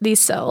preserve these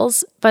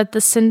cells, but the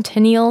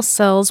Centennial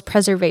Cells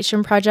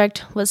Preservation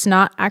Project was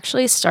not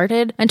actually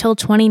started until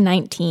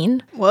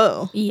 2019.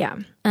 Whoa. Yeah.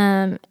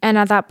 And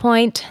at that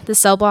point, the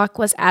cell block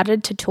was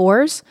added to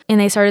tours,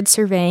 and they started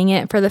surveying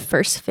it for the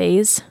first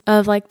phase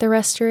of like the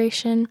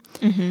restoration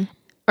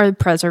or the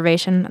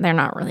preservation. They're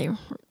not really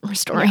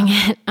restoring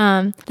it.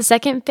 The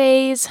second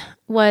phase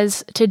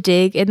was to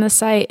dig in the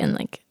site and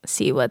like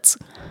see what's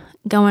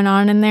going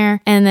on in there.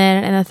 And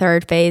then in the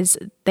third phase,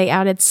 they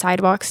added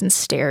sidewalks and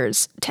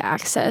stairs to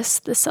access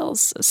the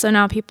cells. So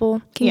now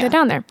people can go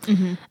down there.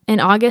 Mm-hmm. In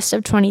August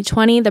of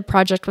 2020, the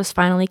project was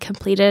finally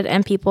completed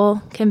and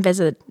people can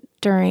visit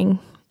during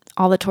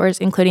all the tours,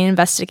 including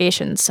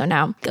investigations. So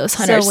now ghost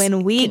hunters. So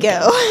when we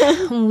go,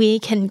 we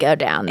can go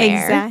down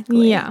there.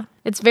 Exactly. Yeah.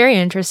 It's very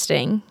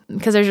interesting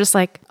because there's just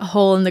like a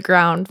hole in the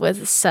ground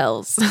with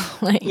cells.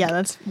 Like, yeah,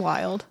 that's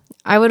wild.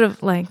 I would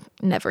have like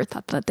never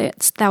thought that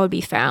that would be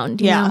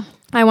found. You Yeah. know?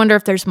 I wonder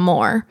if there's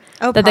more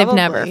that probably. they've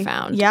never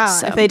found. Yeah,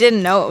 So, if they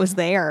didn't know it was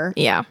there.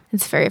 yeah,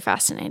 it's very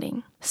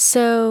fascinating.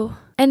 So,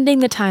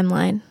 ending the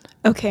timeline,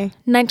 Okay.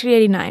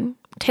 1989.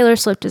 Taylor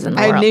Swift is in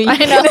the world. I knew you were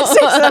going to say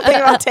something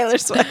about Taylor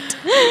Swift.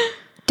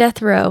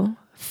 Death row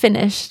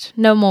finished.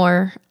 No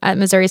more at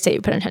Missouri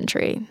State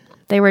Penitentiary.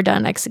 They were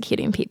done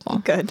executing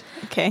people. Good.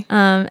 Okay.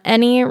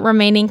 Any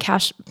remaining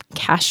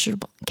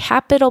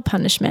capital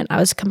punishment, I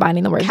was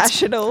combining the words.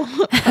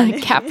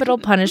 Capital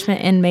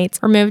punishment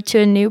inmates were moved to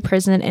a new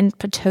prison in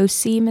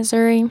Potosi,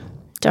 Missouri.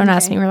 Don't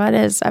ask me where that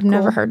is. I've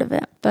never heard of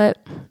it. But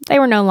they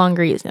were no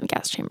longer using the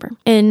gas chamber.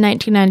 In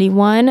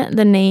 1991,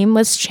 the name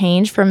was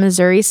changed from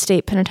Missouri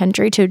State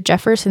Penitentiary to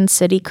Jefferson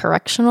City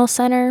Correctional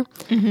Center.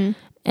 Mm-hmm.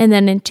 And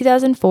then in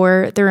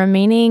 2004, the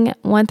remaining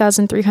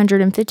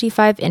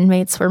 1,355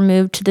 inmates were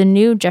moved to the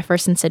new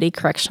Jefferson City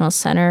Correctional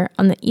Center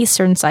on the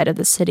eastern side of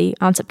the city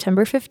on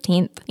September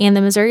 15th. And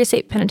the Missouri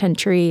State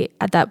Penitentiary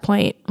at that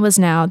point was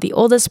now the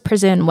oldest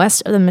prison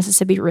west of the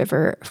Mississippi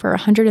River for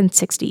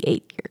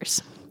 168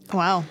 years.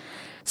 Wow.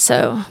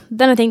 So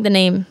then I think the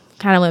name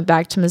kind of went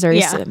back to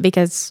Missouri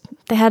because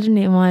they had a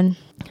new one.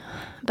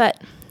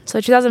 But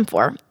so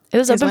 2004. It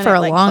was open for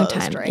a long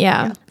time. Right?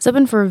 Yeah. It's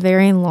open for a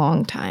very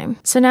long time.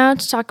 So now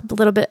to talk a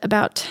little bit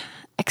about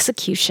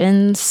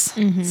executions.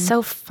 Mm-hmm.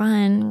 So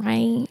fun,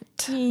 right?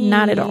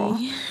 Not at all.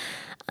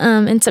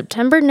 In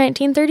September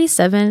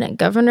 1937,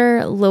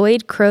 Governor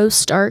Lloyd Crow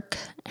Stark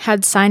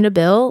had signed a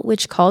bill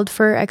which called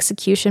for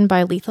execution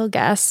by lethal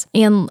gas.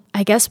 And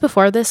I guess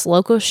before this,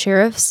 local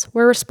sheriffs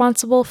were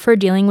responsible for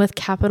dealing with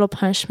capital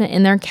punishment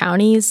in their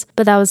counties,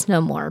 but that was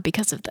no more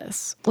because of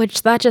this,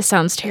 which that just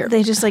sounds terrible.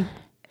 They just like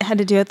had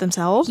to do it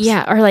themselves?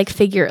 Yeah, or like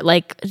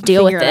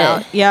deal with it.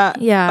 Out. Yeah.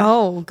 Yeah.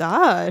 Oh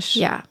gosh.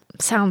 Yeah.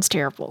 Sounds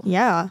terrible.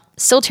 Yeah.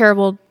 Still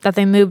terrible that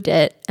they moved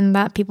it and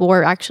that people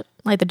were actually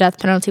like the death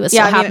penalty was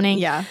still happening.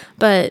 Yeah.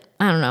 But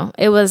I don't know.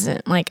 It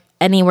wasn't like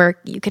anywhere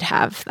you could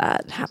have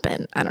that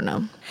happen. I don't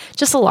know.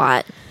 Just a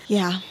lot.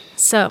 Yeah.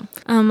 So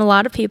a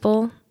lot of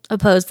people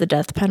opposed the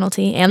death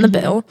penalty and the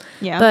bill.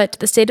 Yeah. But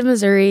the state of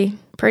Missouri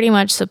pretty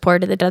much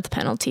supported the death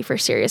penalty for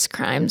serious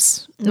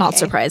crimes. Not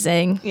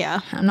surprising.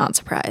 Yeah. I'm not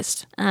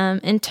surprised.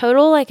 In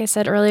total, like I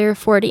said earlier,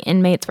 40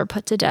 inmates were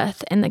put to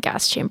death in the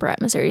gas chamber at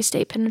Missouri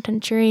State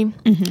Penitentiary.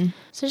 Mm-hmm.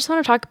 So I just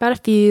want to talk about a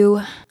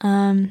few.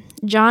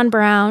 John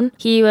Brown,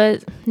 he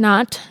was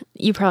not,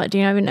 you probably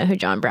do not even know who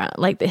John Brown,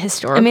 like the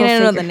historical I mean, I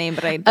figure. know the name,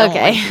 but I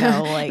don't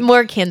know, like.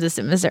 More Kansas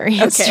and Missouri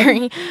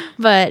history.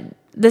 But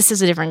This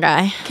is a different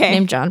guy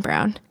named John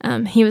Brown.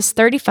 He was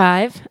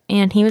 35,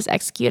 and he was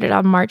executed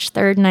on March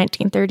 3rd,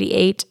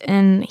 1938,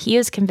 and he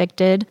was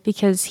convicted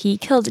because he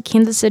killed a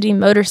Kansas City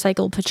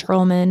motorcycle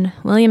patrolman,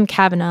 William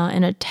Kavanaugh,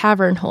 in a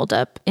tavern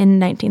holdup in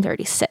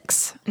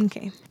 1936.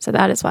 Okay. So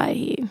that is why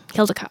he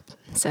killed a cop.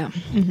 So,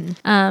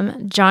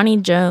 Johnny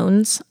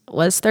Jones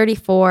was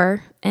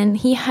 34, and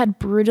he had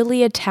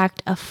brutally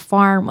attacked a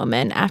farm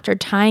woman after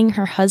tying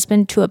her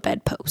husband to a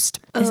bedpost.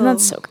 Isn't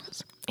that so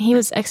gross? He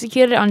was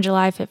executed on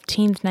July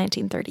 15th,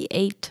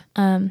 1938.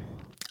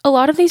 A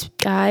lot of these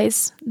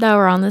guys that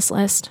were on this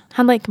list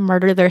had like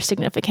murdered their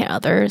significant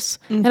others.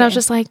 Okay. And I was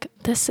just like,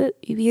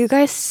 you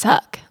guys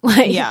suck.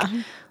 Like,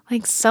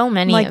 like so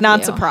many like of not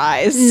you.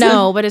 Surprised.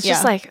 No, but it's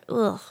just like,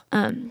 ugh.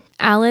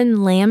 Alan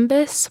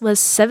Lambus was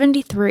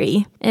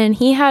 73, and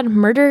he had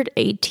murdered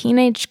a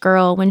teenage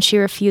girl when she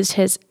refused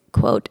his,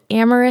 quote,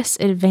 amorous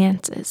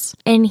advances.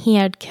 And he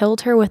had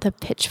killed her with a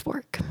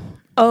pitchfork.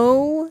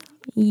 Oh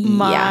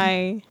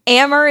my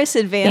amorous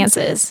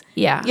advances.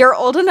 Yeah. You're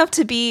old enough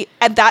to be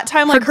at that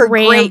time like her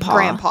great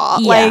grandpa.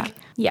 Yeah. Like,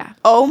 yeah.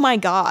 Oh my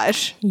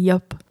gosh.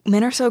 Yep.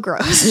 Men are so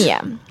gross.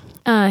 Yeah.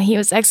 He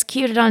was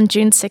executed on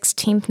June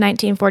 16th,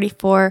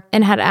 1944,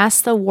 and had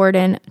asked the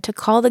warden to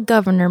call the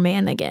governor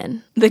man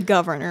again. The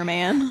governor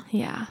man.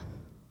 Yeah.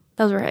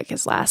 Those were like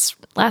his last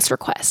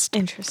request.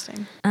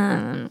 Interesting.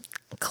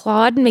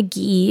 Claude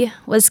McGee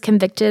was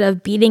convicted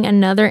of beating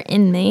another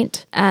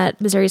inmate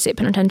at Missouri State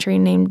Penitentiary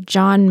named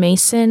John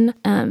Mason.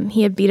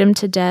 He had beat him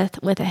to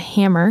death with a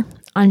hammer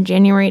on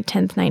January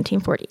 10th,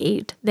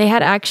 1948.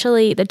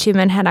 The two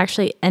men had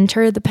actually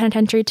entered the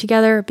penitentiary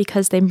together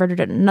because they murdered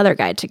another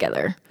guy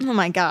together. Oh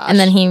my gosh. And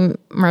then he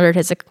murdered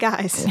his...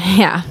 Guys.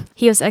 Yeah.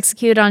 He was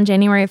executed on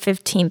January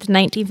 15th,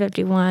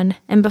 1951.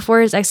 And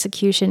before his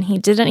execution, he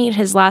didn't eat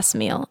his last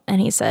meal.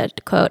 And he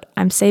said, quote,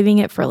 "I'm saving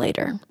it for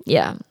later."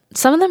 Yeah.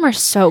 Some of them are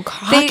so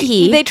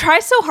cocky. They try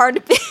so hard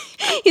to be...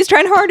 He's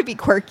trying hard to be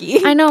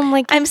quirky. I know. I'm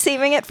like... I'm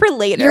saving it for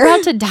later. You're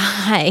about to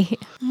die.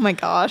 Oh my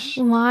gosh.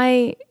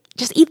 Why...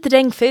 Just eat the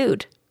dang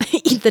food.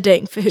 Eat the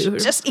dang food.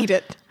 Just eat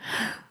it.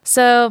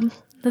 So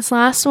this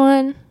last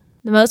one,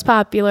 the most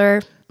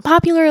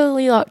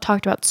popularly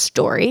talked about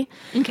story,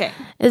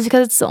 is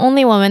because it's the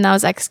only woman that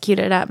was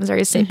executed at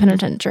Missouri State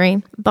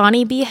Penitentiary.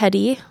 Bonnie B.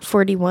 Hetty,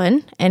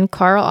 41, and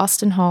Carl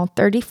Austin Hall,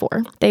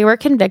 34. They were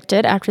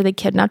convicted after they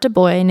kidnapped a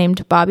boy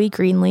named Bobby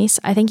Greenlease.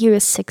 I think he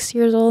was 6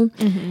 years old.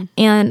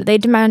 And they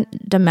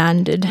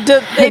demanded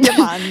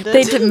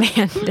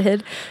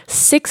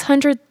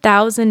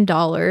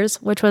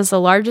 $600,000, which was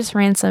the largest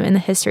ransom in the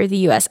history of the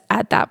U.S.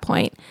 at that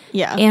point.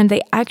 Yeah. And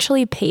they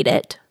actually paid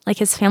it. Like,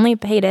 his family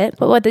paid it.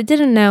 But what they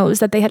didn't know is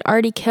that they had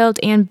already killed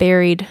and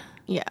buried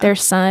their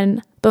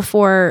son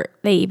before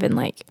they even,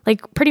 like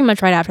pretty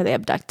much right after they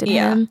abducted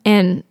him.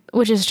 And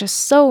which is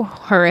just so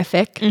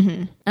horrific.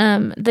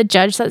 The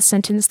judge that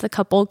sentenced the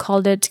couple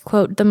called it,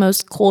 quote, "the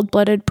most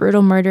cold-blooded,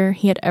 brutal murder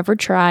he had ever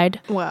tried."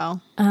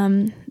 Wow.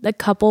 The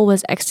couple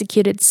was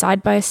executed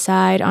side by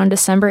side on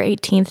December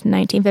 18th,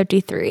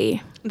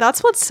 1953.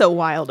 That's what's so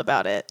wild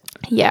about it.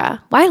 Yeah.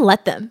 Why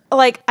let them?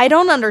 Like, I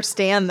don't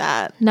understand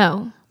that.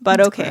 No. But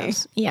okay.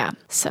 Gross. Yeah.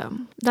 So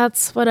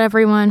that's what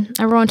everyone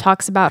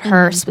talks about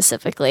her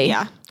specifically.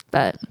 Yeah.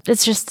 But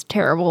it's just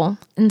terrible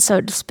and so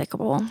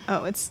despicable.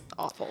 Oh, it's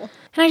awful.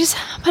 And I just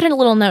put in a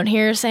little note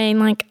here saying,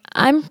 like,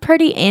 I'm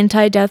pretty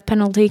anti-death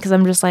penalty because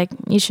I'm just like,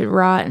 you should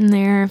rot in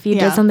there if you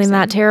did something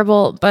that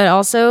terrible. But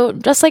also,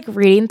 just like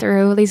reading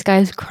through these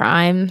guys'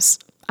 crimes,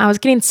 I was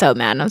getting so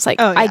mad. And I was like,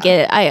 I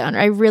get it.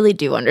 I really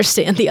do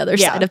understand the other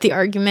side of the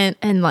argument.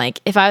 And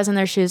like, if I was in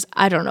their shoes,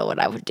 I don't know what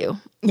I would do.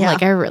 Yeah.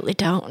 Like, I really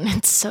don't.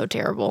 It's so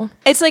terrible.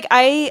 It's like,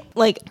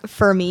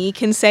 for me,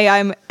 can say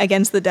I'm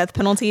against the death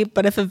penalty,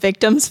 but if a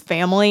victim's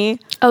family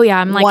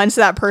I'm like, wants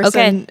that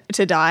person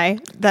to die,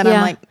 then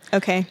I'm like,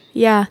 okay.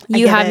 Yeah,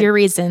 you have your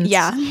reasons.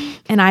 Yeah.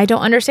 And I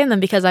don't understand them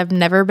because I've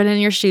never been in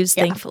your shoes,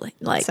 thankfully.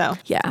 Like, so.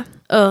 Yeah.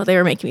 Oh, they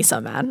were making me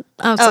so mad.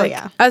 I was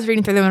I was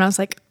reading through them and I was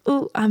like,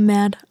 ooh, I'm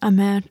mad.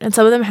 And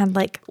some of them had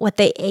like what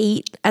they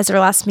ate as their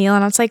last meal.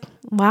 And I was like,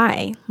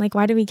 why? Like,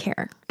 why do we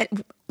care?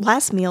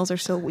 Last meals are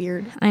so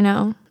weird. I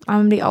know.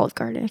 I'm the Olive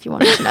Garden if you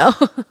wanted to know.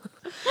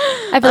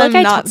 I feel like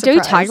did we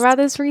talk about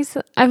this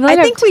recently?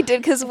 I think we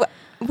did because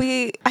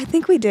I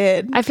think we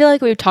did. I feel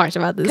like we've talked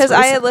about this because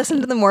I had listened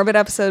to the Morbid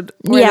episode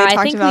where they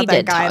talked about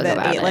that guy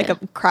that ate like a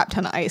crap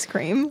ton of ice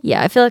cream.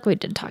 Yeah, I feel like we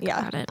did talk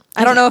about it.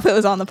 I don't know if it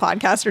was on the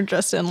podcast or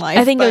just in life.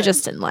 I think it was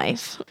just in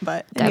life.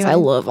 But guys, I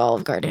love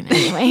Olive Garden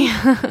anyway.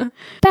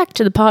 Back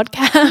to the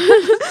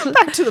podcast.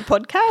 Back to the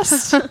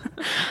podcast.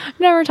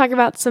 Now we're talking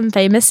about some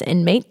famous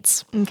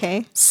inmates.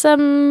 Okay.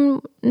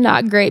 Some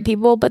not great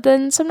people, but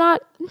then some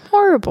not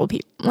horrible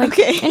people. Like,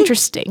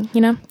 interesting, you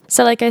know?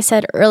 So like I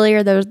said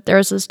earlier, there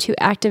was those two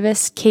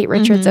activists, Kate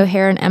Richards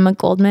O'Hare and Emma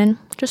Goldman.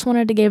 Just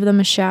wanted to give them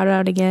a shout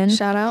out again.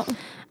 Shout out.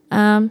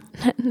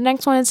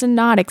 Next one is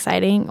not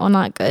exciting. Well,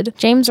 not good.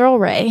 James Earl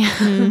Ray.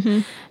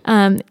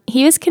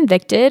 He was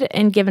convicted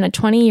and given a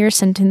 20-year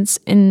sentence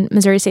in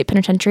Missouri State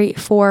Penitentiary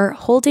for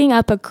holding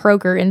up a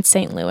Kroger in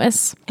St.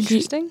 Louis.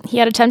 Interesting. He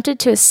had attempted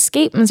to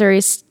escape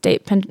Missouri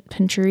State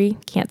Penitentiary,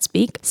 can't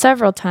speak,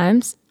 several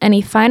times, and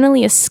he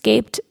finally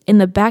escaped in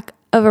the back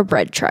of a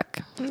bread truck.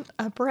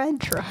 A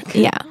bread truck.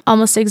 Yeah.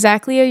 Almost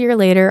exactly a year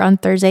later, on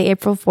Thursday,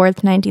 April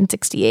 4th,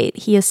 1968,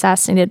 he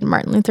assassinated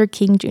Martin Luther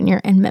King Jr.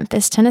 in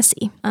Memphis,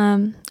 Tennessee.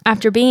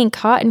 After being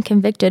caught and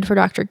convicted for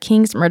Dr.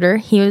 King's murder,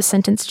 he was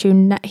sentenced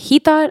to, he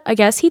thought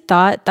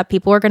that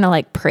people were going to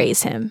like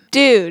praise him.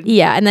 Dude.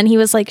 Yeah. And then he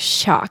was like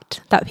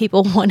shocked that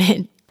people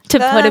wanted to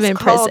put him in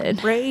prison.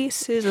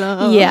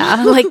 Racism.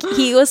 Yeah. Like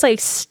he was like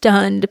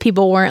stunned.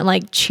 People weren't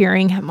like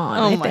cheering him on.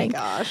 Oh I my think.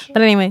 gosh.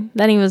 But anyway,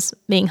 then he was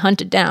being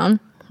hunted down.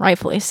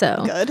 Rightfully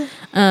so.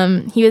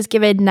 Good. He was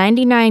given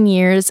 99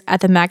 years at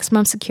the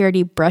maximum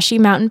security Brushy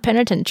Mountain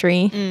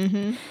Penitentiary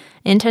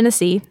in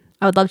Tennessee.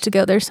 I would love to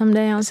go there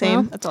someday also.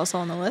 Same. That's also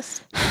on the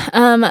list.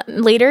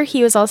 Later,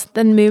 he was also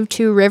then moved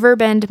to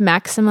Riverbend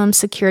Maximum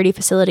Security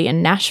Facility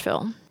in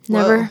Nashville.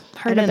 Never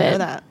heard of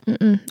it. I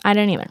didn't know that. I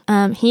didn't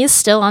either. He is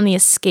still on the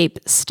escape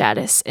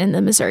status in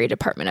the Missouri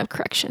Department of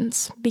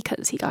Corrections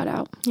because he got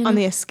out. You know? On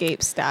the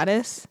escape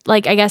status?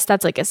 Like, I guess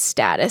that's like a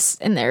status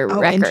in their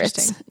records.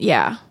 Interesting.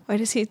 Yeah. Why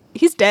does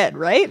he's dead,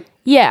 right?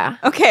 Yeah.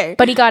 Okay.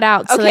 But he got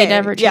out, so they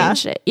never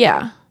changed it.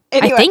 Yeah.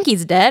 Anyway, I think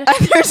he's dead.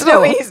 There's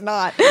no way he's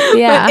not.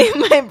 Yeah. But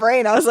in my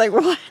brain, I was like,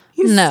 what?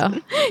 No.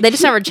 They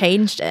just never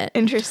changed it.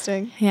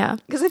 Interesting. Yeah.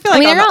 Because I feel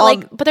like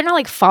they're not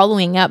like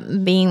following up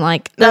being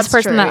like, this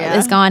person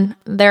is gone.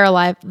 They're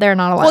alive. They're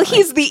not alive. Well,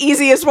 he's the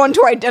easiest one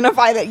to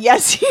identify that,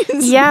 yes,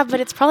 he's. Yeah, but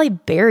it's probably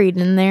buried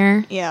in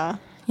there. Yeah.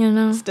 You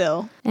know?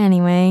 Still.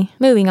 Anyway,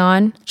 moving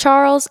on.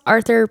 Charles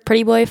Arthur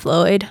Pretty Boy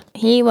Floyd.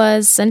 He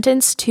was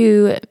sentenced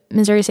to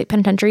Missouri State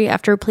Penitentiary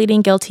after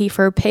pleading guilty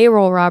for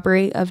payroll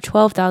robbery of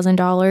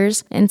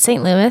 $12,000 in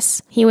St.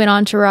 Louis. He went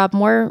on to rob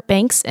more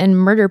banks and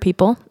murder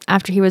people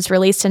after he was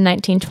released in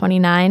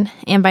 1929.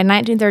 And by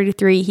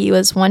 1933, he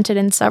was wanted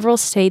in several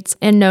states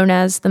and known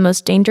as the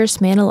most dangerous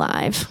man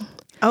alive.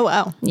 Oh,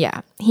 wow.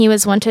 Yeah. He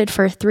was wanted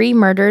for 3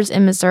 murders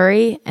in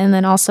Missouri and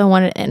then also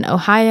wanted in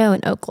Ohio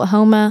and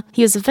Oklahoma.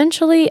 He was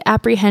eventually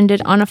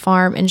apprehended on a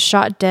farm and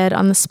shot dead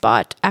on the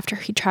spot after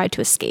he tried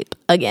to escape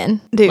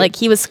again. Dude. Like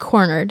he was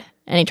cornered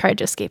and he tried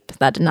to escape.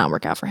 That did not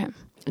work out for him.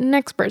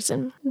 Next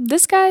person.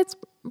 This guy's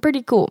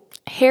pretty cool.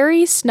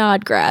 Harry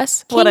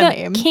Snodgrass. What a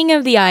name. King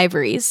of the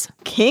Ivories.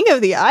 King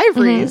of the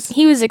Ivories?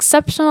 He was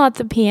exceptional at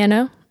the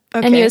piano.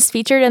 Okay. And he was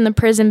featured in the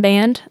prison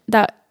band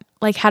that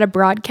like had a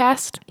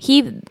broadcast.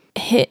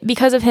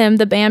 Because of him,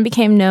 the band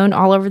became known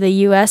all over the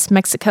U.S.,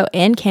 Mexico,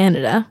 and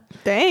Canada.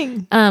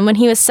 Dang. When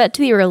he was set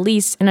to be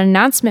released, an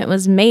announcement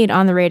was made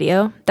on the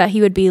radio that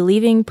he would be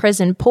leaving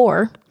prison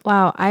poor.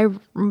 Wow,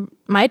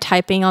 my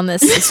typing on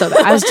this is so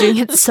bad. I was doing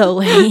it so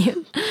late.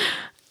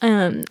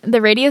 The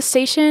radio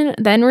station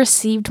then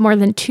received more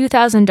than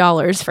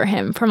 $2,000 for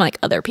him from like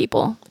other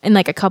people in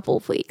like a couple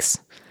of weeks.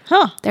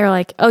 Huh. They're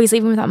like, oh, he's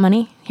leaving without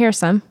money? Here's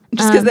some.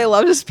 Just because they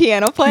loved his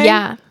piano playing?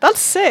 Yeah. That's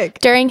sick.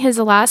 During his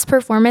last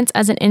performance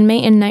as an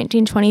inmate in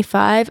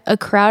 1925, a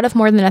crowd of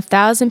more than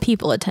 1,000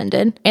 people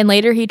attended. And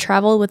later he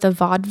traveled with a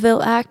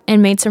vaudeville act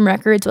and made some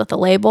records with a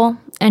label.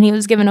 And he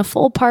was given a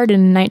full pardon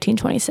in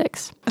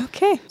 1926.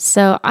 Okay.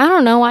 So I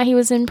don't know why he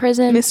was in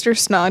prison. Mr.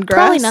 Snodgrass.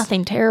 Probably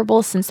nothing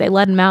terrible since they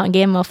let him out and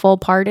gave him a full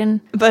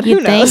pardon. But who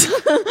knows?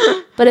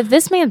 But if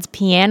this man's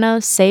piano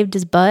saved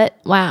his butt,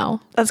 wow.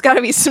 That's got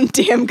to be some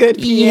damn good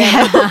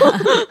piano.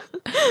 Yeah.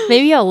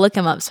 Maybe I'll look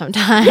him up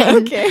sometime.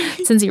 Okay.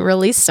 Since he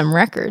released some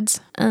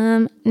records.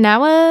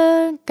 Now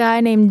a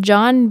guy named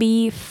John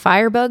B.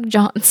 Firebug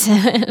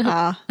Johnson.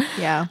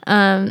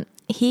 Yeah.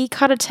 He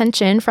caught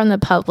attention from the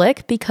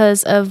public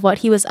because of what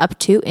he was up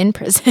to in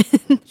prison.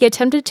 He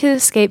attempted to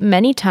escape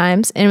many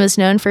times and was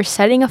known for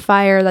setting a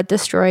fire that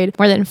destroyed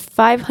more than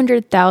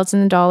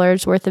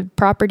 $500,000 worth of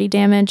property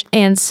damage,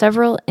 and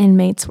several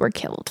inmates were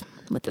killed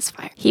with this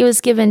fire. He was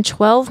given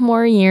 12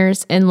 more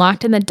years and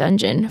locked in the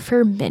dungeon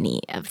for many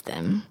of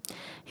them.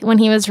 When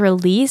he was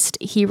released,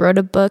 he wrote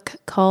a book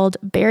called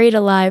Buried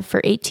Alive for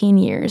 18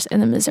 Years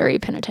in the Missouri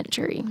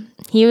Penitentiary.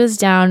 He was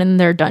down in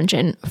their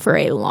dungeon for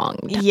a long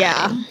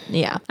time.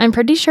 Yeah. I'm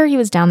pretty sure he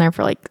was down there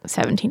for like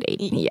 17 to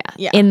 18.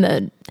 Yeah. In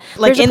the...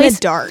 Like in the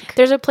dark.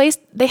 There's a place...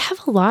 They have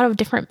a lot of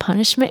different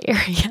punishment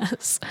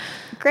areas.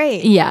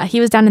 Great. Yeah. He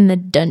was down in the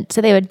dungeon.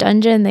 So they have a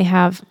dungeon. They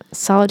have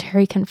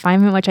solitary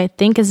confinement, which I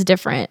think is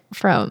different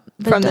from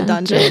the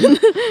dungeon.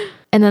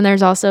 And then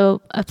there's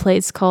also a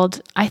place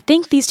called, I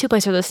think these two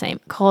places are the same,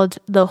 called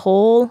The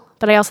Hole,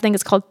 but I also think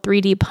it's called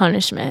 3D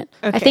Punishment.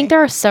 Okay. I think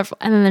there are several,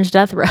 and then there's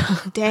Death Row.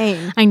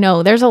 Dang. I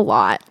know, there's a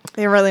lot.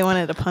 They really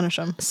wanted to punish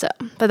him. So,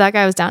 but that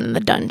guy was down in the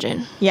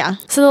dungeon. Yeah.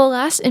 So the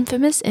last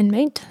infamous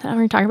inmate that I'm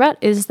going to talk about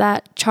is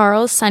that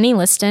Charles Sonny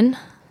Liston,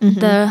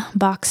 the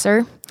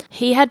boxer.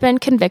 He had been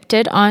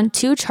convicted on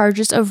 2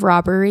 charges of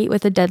robbery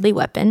with a deadly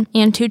weapon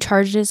and 2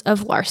 charges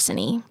of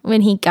larceny.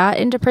 When he got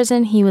into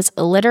prison, he was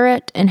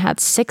illiterate and had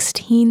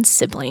 16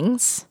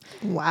 siblings.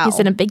 Wow. He's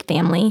in a big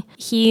family.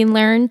 He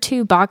learned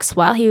to box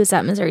while he was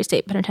at Missouri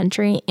State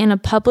Penitentiary, and a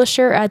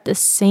publisher at a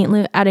St.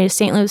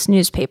 Louis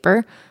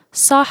newspaper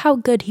saw how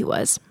good he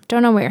was.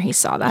 Don't know where he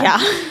saw that.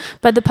 Yeah.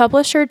 But the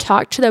publisher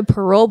talked to the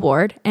parole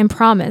board and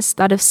promised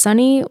that if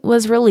Sonny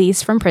was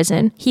released from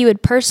prison, he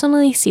would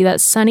personally see that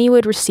Sonny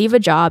would receive a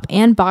job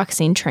and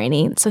boxing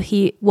training. So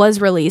he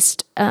was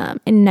released in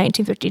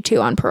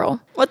 1952 on parole.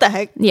 What the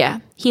heck? Yeah.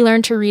 He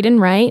learned to read and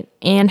write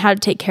and how to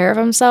take care of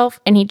himself.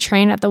 And he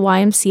trained at the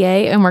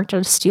YMCA and worked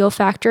at a steel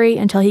factory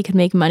until he could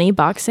make money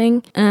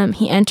boxing.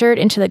 He entered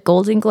into the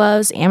Golden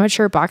Gloves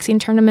amateur boxing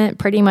tournament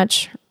pretty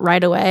much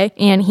right away.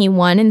 And he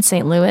won in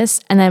St.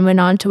 Louis and then went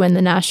on to win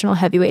the National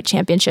Heavyweight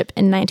Championship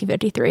in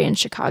 1953 in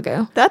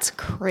Chicago. That's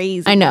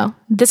crazy. I know.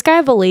 This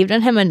guy believed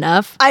in him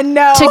enough. I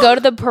know. To go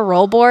to the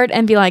parole board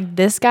and be like,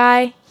 this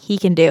guy, he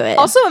can do it.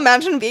 Also,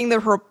 imagine being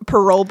the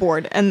parole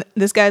board and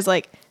this guy's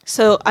like,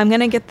 so I'm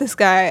going to get this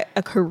guy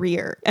a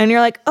career. And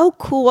you're like, oh,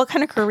 cool. What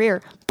kind of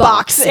career?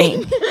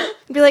 Boxing.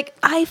 Be like,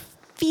 I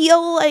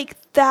feel like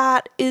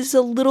that is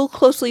a little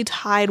closely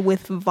tied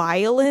with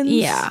violence.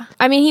 Yeah.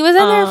 I mean, he was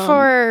in there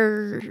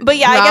for but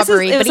yeah, robbery, I guess it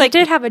was but like, he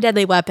did have a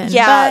deadly weapon.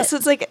 Yeah, but, so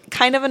it's like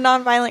kind of a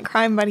non-violent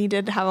crime, but he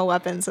did have a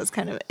weapon, so it's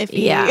kind of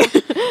iffy. Yeah.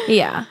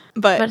 Yeah.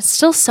 But it's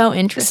still so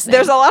interesting.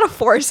 There's a lot of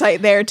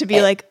foresight there to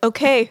be like,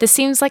 okay, this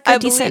seems like a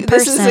decent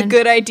person. This is a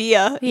good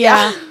idea.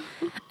 Yeah.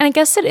 And I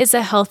guess it is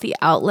a healthy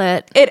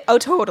outlet.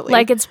 Totally.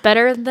 Like, it's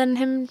better than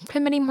him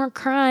committing more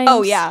crimes.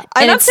 Oh, yeah.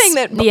 I'm not saying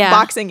that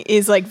boxing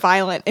is, like,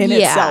 violent in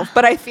itself,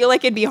 but I feel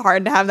like it'd be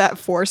hard to have that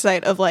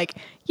foresight of, like,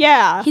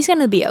 yeah. He's going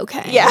to be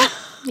okay. Yeah.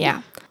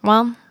 Yeah.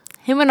 Well,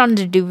 he went on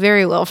to do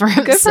very well for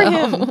himself. Good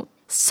for him.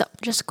 So,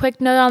 just a quick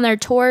note on their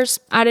tours.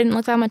 I didn't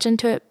look that much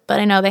into it, but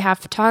I know they have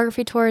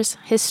photography tours,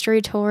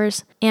 history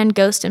tours, and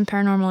ghost and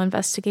paranormal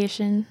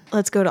investigation.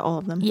 Let's go to all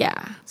of them.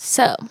 Yeah.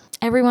 So,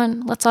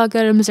 everyone, let's all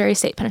go to Missouri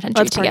State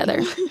Penitentiary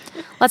together.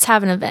 Let's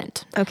have an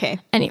event. Okay.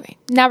 Anyway,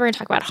 now we're going to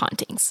talk about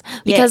hauntings,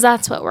 because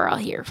that's what we're all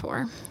here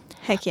for.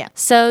 Heck yeah.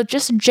 So,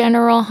 just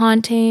general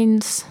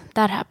hauntings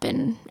that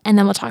happen, and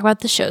then we'll talk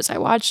about the shows I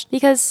watched,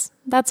 because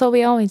that's what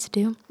we always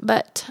do.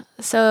 But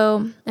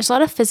so there's a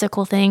lot of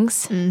physical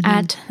things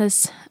at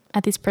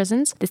these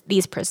prisons.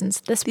 These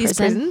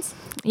prisons.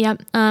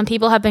 Yep.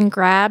 People have been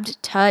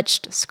grabbed,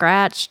 touched,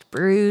 scratched,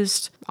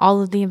 bruised,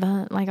 all of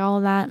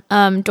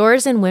that.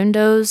 Doors and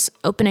windows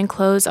open and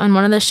close. On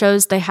one of the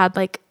shows, they had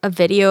like a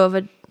video of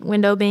a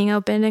window being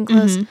opened and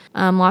closed.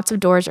 Lots of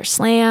doors are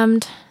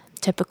slammed.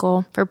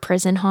 Typical for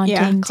prison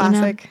hauntings. Yeah,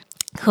 classic. You know?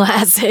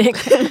 Classic.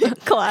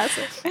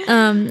 Classic.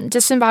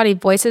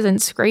 Disembodied voices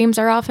and screams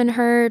are often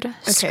heard.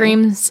 Okay.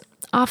 Screams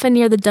often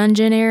near the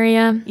dungeon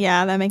area.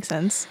 Yeah, that makes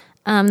sense.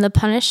 The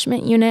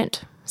punishment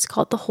unit is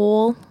called the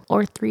Hole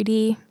or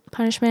 3D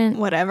punishment.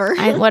 Whatever.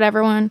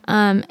 Whatever one.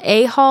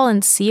 A Hall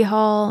and C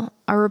Hall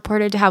are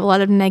reported to have a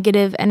lot of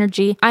negative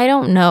energy. I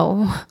don't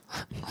know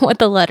what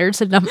the letters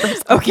and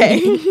numbers are.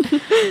 Okay.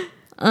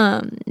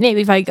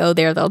 Maybe if I go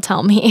there, they'll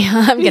tell me.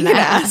 I'm going to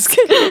ask.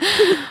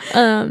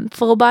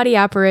 Full body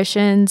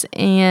apparitions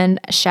and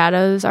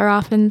shadows are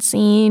often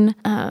seen.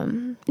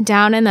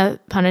 Down in the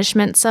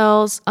punishment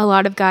cells, a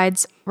lot of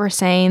guides were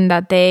saying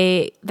that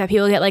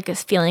people get like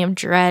this feeling of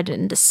dread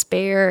and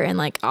despair, and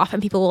like often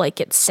people will like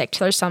get sick to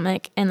their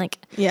stomach, and like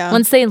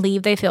once they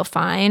leave, they feel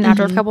fine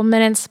after a couple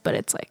minutes, but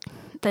it's like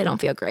they don't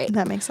feel great.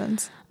 That makes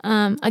sense.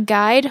 A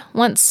guide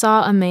once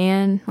saw a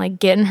man like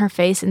get in her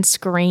face and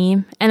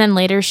scream, and then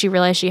later she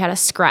realized she had a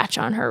scratch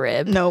on her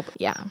rib. Nope.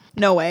 Yeah.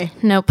 No way.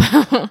 Nope.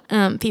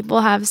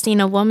 People have seen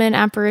a woman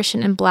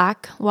apparition in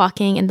black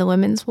walking in the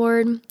women's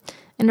ward,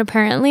 and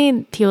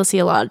apparently people see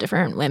a lot of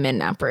different women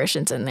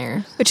apparitions in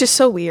there, which is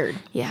so weird.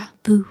 Yeah.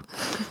 Boo.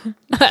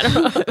 I don't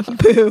know.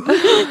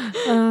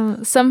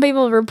 Boo. Some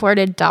people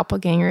reported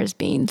doppelgangers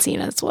being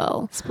seen as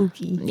well.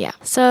 Spooky. Yeah.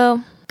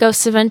 So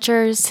Ghost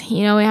Adventures,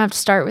 we have to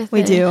start with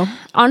We do.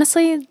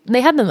 Honestly,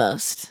 they had the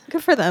most.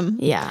 Good for them.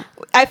 Yeah.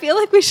 I feel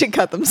like we should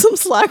cut them some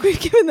slack. We've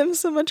given them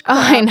so much crap.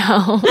 I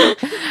know.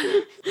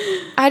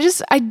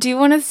 I do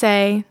want to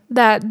say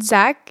that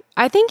Zach,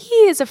 I think he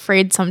is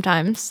afraid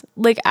sometimes,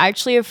 like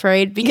actually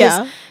afraid,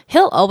 because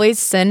he'll always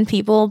send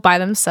people by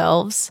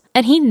themselves,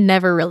 and he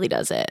never really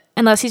does it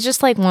unless he's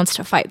just like wants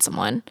to fight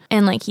someone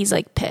and like he's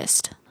like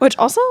pissed. Which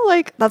also,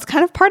 like, that's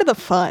kind of part of the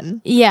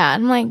fun. Yeah.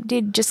 I'm like,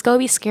 dude, just go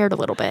be scared a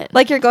little bit.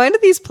 Like, you're going to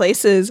these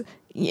places,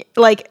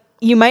 like,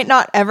 you might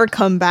not ever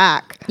come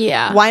back.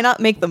 Yeah. Why not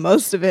make the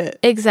most of it?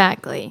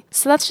 Exactly.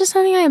 So that's just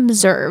something I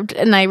observed,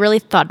 and I really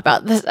thought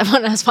about this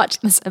when I was watching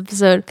this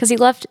episode, because he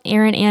left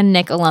Aaron and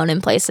Nick alone in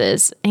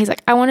places, and he's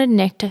like, I wanted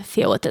Nick to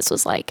feel what this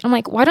was like. I'm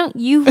like, why don't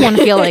you want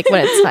to feel like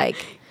what it's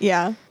like?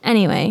 Yeah.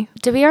 Anyway,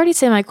 did we already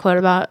say my quote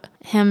about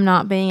him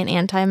not being an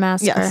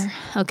anti-masker? Yes.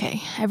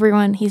 Okay,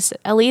 everyone, he's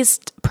at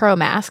least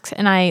pro-masks,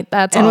 and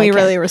we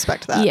really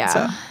respect that. Yeah.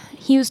 So.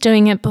 He was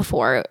doing it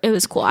before. It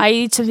was cool. I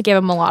used to give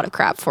him a lot of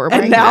crap for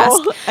wearing and now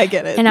masks. I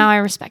get it. And now I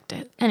respect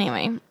it.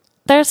 Anyway,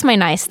 there's my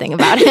nice thing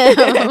about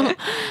him.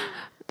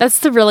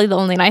 That's really the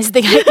only nice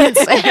thing I can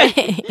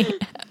say.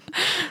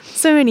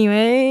 So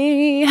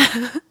anyway,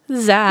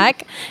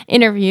 Zach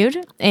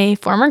interviewed a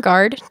former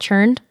guard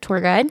turned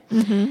tour guide.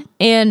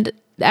 And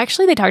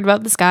actually they talked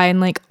about this guy in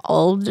like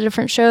all the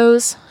different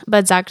shows,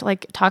 but Zach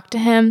like talked to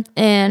him.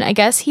 And I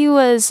guess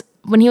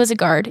when he was a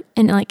guard,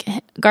 and like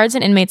guards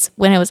and inmates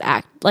when it was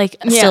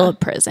still a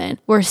prison,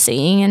 were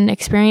seeing and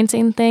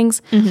experiencing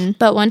things.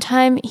 But one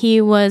time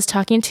he was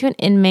talking to an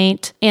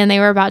inmate and they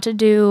were about to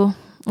do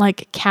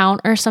like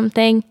count or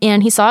something,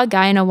 and he saw a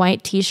guy in a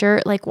white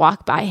t-shirt like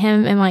walk by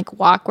him and like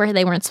walk where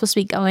they weren't supposed to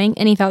be going,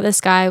 and he thought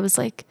this guy was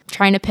like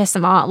trying to piss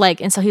him off,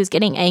 like, and so he was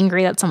getting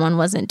angry that someone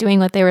wasn't doing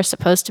what they were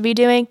supposed to be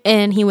doing,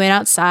 and he went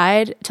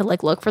outside to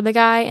like look for the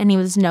guy, and he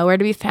was nowhere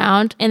to be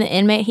found, and the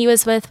inmate he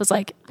was with was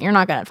like, you're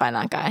not gonna find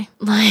that guy.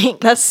 Like,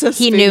 that's so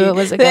he spooky. knew it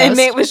was a ghost. The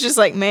inmate was just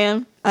like,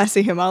 man, I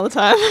see him all the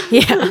time.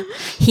 Yeah,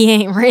 he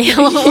ain't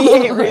real. He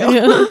ain't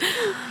real.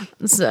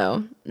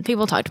 So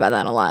people talked about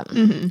that a lot.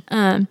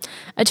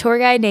 A tour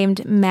guide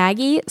named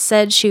Maggie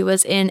said she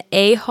was in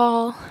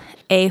A-hole.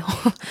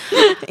 A-hole.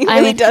 It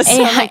really does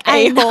sound like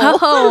A-hole. I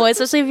know,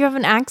 especially if you have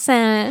an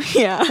accent.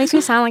 Yeah. It makes me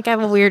sound like I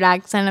have a weird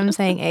accent. I'm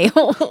saying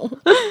A-hole.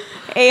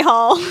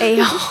 A-hole.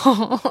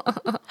 A-hole.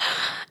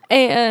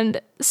 And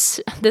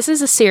this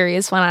is a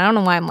serious one. I don't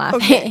know why I'm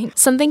laughing. Okay.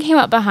 Something came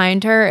up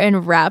behind her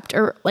and wrapped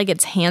her, like,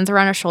 its hands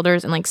around her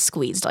shoulders and like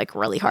squeezed like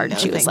really hard. No,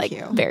 and she was like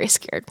very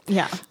scared.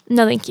 Yeah.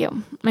 No, thank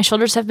you. My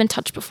shoulders have been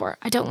touched before.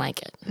 I don't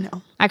like it.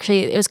 No.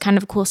 Actually, it was kind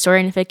of a cool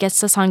story, and if it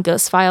gets us on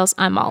Ghost Files,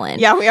 I'm all in.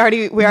 Yeah, we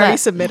already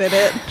submitted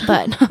it.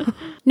 But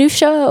new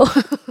show.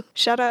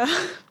 Shut up.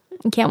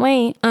 Can't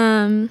wait.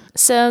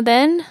 So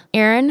then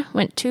Aaron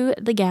went to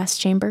the gas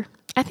chamber.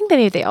 I think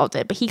they all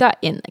did, but he got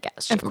in the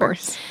gas chamber. Of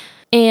course.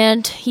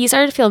 And he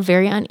started to feel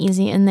very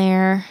uneasy in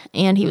there.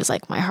 And he was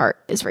like, my heart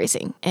is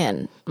racing.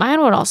 And mine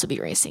would also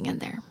be racing in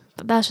there.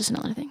 But that's just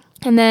another thing.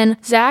 And then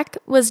Zach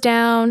was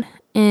down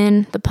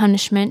in the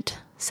punishment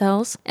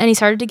cells. And he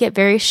started to get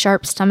very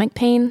sharp stomach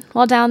pain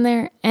while down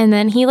there. And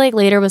then he like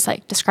later was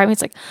like describing,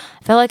 it's like,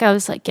 I felt like I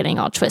was like getting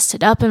all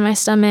twisted up in my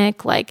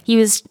stomach. Like he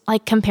was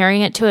like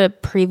comparing it to a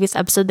previous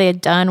episode they had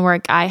done where a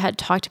guy had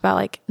talked about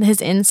like his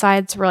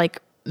insides were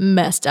like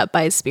messed up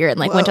by his spirit and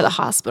like went to the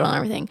hospital and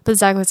everything. But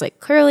Zach was like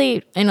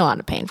clearly in a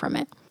lot of pain from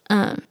it.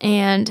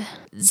 And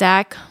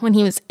Zach, when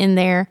he was in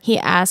there, he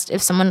asked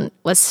if someone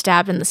was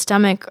stabbed in the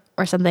stomach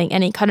or something,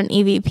 and he cut an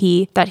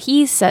EVP that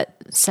he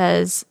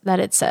says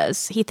that it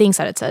says, he thinks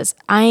that it says,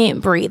 I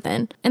ain't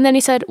breathing. And then he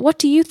said, what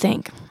do you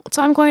think?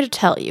 So I'm going to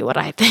tell you what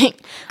I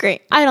think.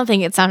 Great. I don't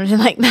think it sounded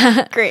like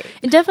that. Great.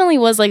 It definitely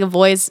was like a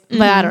voice,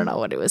 but I don't know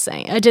what it was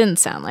saying. It didn't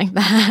sound like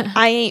that.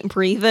 I ain't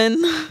breathing.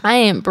 I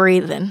ain't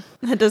breathing.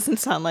 That doesn't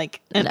sound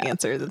like an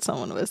answer that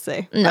someone would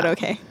say, no. But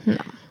okay. No.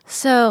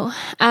 So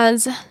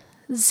as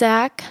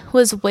Zach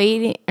was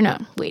waiting.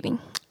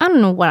 I don't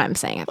know what I'm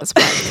saying at this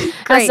point.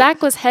 As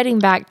Zach was heading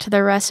back to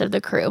the rest of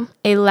the crew,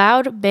 a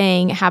loud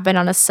bang happened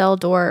on a cell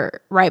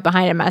door right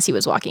behind him as he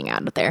was walking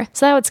out of there.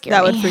 So that would scare me.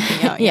 That would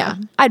freak me out. Yeah.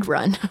 I'd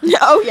run.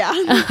 Oh,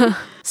 yeah.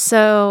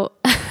 So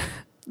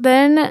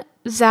then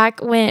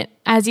Zach went,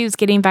 as he was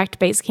getting back to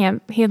base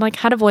camp, he had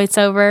a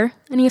voiceover,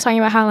 and he was talking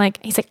about how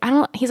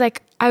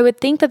I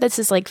would think that this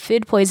is like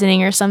food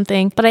poisoning or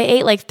something, but I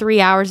ate 3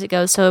 hours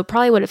ago, so it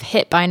probably would have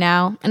hit by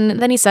now. And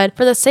then he said,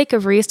 for the sake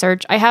of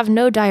research, I have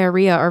no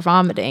diarrhea or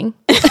vomiting.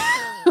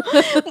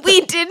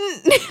 We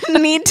didn't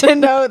need to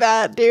know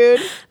that, dude.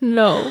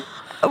 No.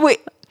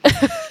 Wait.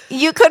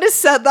 You could have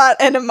said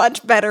that in a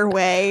much better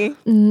way.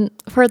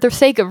 For the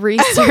sake of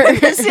research. For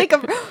the sake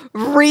of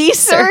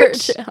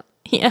research?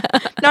 Yeah.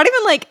 Not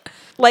even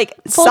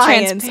full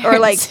science or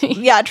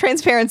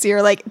transparency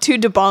or to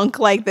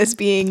debunk this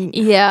being.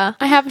 Yeah.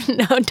 I have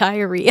no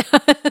diarrhea.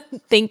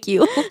 Thank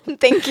you.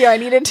 Thank you. I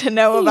needed to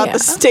know about the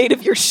state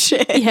of your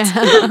shit.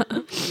 Yeah.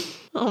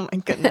 Oh my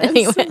goodness.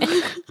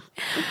 Anyway.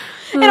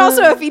 And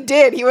also, if he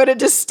did, he would have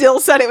just still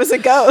said it was a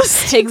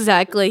ghost.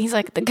 Exactly. He's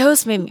like, the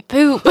ghost made me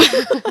poop.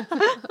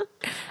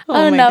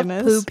 Enough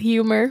poop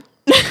humor.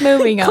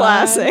 Moving on.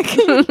 Classic.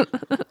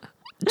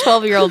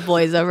 12-year-old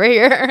boys over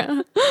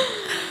here.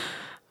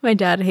 My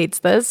dad hates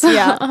this.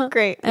 Yeah,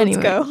 great.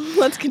 Anyway. Let's go.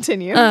 Let's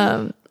continue.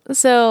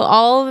 So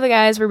all of the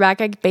guys were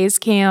back at base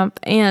camp,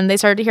 and they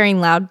started hearing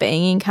loud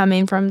banging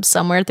coming from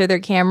somewhere through their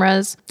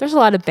cameras. There's a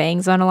lot of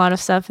bangs on a lot of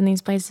stuff in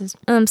these places.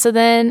 So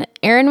then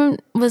Aaron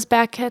was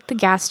back at the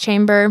gas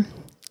chamber,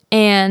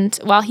 and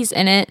while he's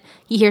in it,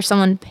 he hears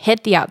someone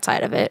hit the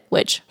outside of it,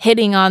 which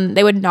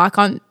they would knock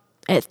on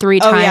it 3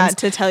 times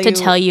to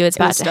tell you it's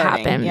about to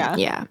happen.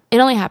 Yeah. It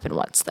only happened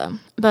once though.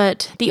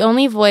 But the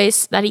only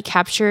voice that he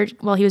captured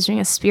while he was doing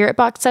a spirit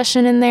box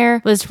session in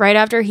there was right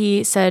after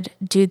he said,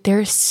 dude,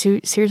 there's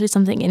seriously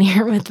something in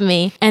here with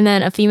me. And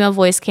then a female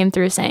voice came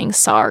through saying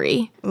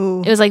sorry.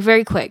 Ooh. It was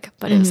very quick,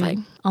 but it was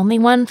only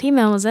one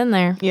female was in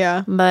there.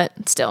 Yeah.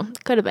 But still,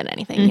 could have been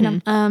anything, you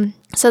know?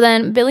 So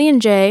then Billy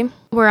and Jay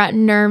were at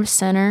Nerve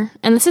Center.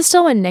 And this is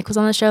still when Nick was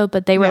on the show,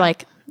 but they were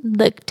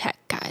the tech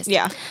guys.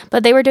 Yeah.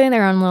 But they were doing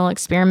their own little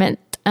experiment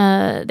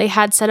they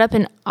had set up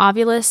an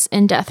Ovilus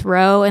in death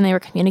row, and they were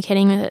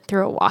communicating with it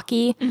through a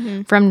walkie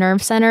from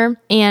Nerve Center.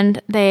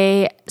 And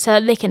they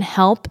said they can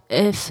help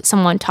if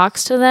someone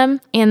talks to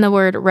them. And the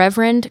word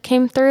reverend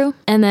came through.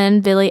 And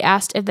then Billy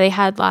asked if they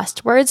had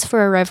last words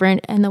for a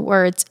reverend, and the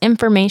words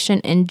information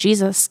in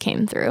Jesus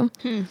came through.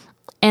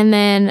 And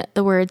then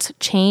the words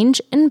change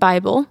in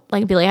Bible,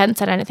 like Billy hadn't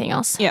said anything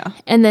else. Yeah.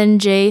 And then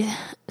Jay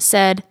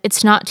said,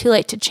 it's not too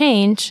late to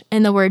change,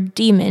 and the word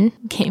demon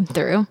came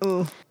through.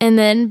 Ooh. And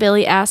then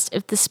Billy asked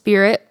if the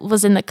spirit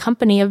was in the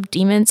company of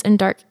demons and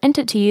dark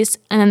entities,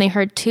 and then they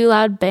heard 2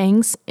 loud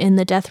bangs in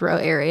the death row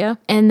area.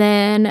 And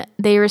then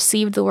they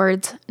received the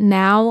words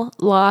now,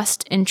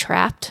 lost, and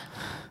trapped,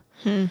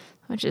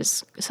 which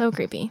is so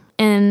creepy.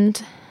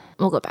 And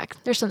we'll go back.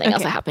 There's something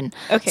else that happened.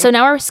 Okay. So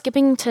now we're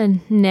skipping to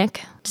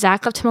Nick.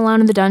 Zach left him alone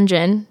in the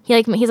dungeon.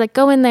 He's like,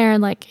 go in there,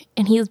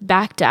 and he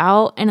backed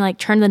out and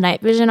turned the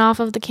night vision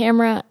off of the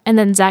camera. And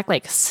then Zach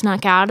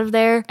snuck out of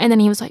there. And then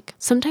he was like,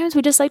 sometimes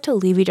we just like to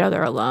leave each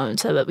other alone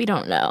so that we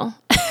don't know.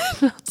 I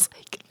was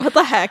like, What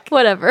the heck?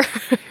 whatever.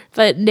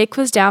 But Nick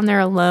was down there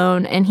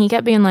alone, and he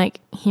kept being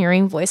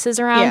hearing voices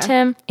around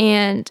him.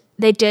 And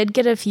they did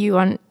get a few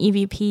on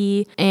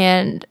EVP.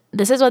 And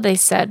this is what they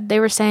said.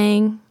 They were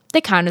saying, they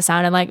kind of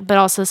sounded but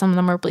also some of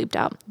them were bleeped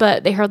out.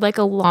 But they heard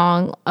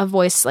a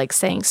voice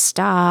saying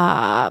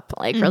stop,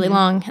 really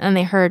long. And then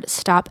they heard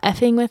stop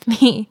effing with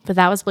me. But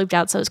that was bleeped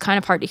out, so it was kind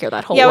of hard to hear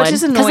that whole one. Yeah, which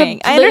is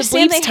annoying. I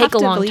understand they take have a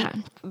to long bleep,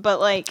 time. but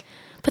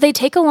But they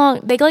take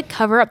they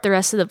cover up the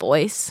rest of the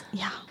voice.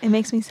 yeah, it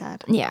makes me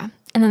sad. Yeah.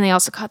 And then they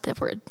also caught the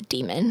word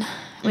demon,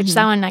 which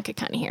that one I could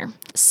kind of hear.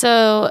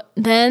 So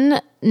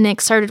then Nick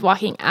started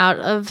walking out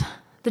of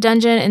the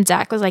dungeon, and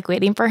Zach was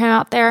waiting for him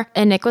out there.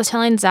 And Nick was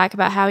telling Zach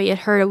about how he had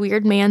heard a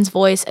weird man's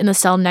voice in the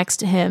cell next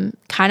to him,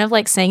 kind of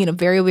saying in a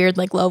very weird,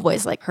 low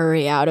voice,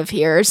 hurry out of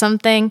here or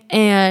something.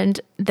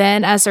 And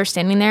then as they're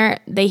standing there,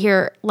 they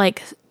hear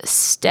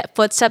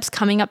footsteps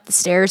coming up the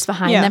stairs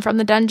behind them from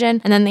the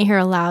dungeon. And then they hear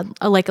a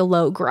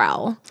low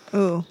growl.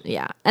 Ooh.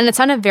 Yeah. And it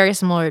sounded very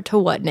similar to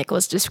what Nick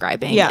was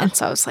describing. Yeah. And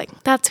so I was like,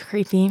 that's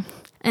creepy.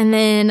 And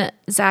then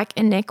Zach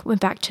and Nick went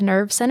back to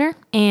Nerve Center,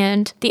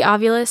 and the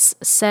Ovilus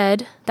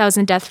said that was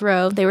in death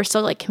row. They were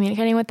still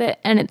communicating with it,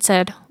 and it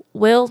said,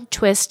 will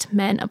twist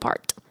men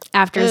apart,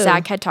 after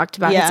Zach had talked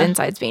about his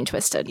insides being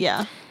twisted.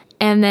 Yeah.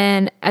 And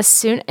then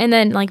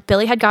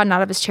Billy had gotten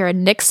out of his chair,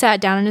 and Nick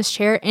sat down in his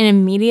chair, and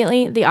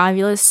immediately the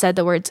Ovilus said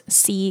the words,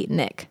 see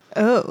Nick.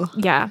 Oh.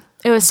 Yeah.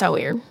 It was so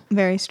weird.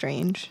 Very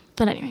strange.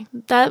 But anyway,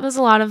 that was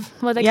a lot of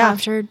what they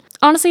captured.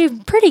 Honestly,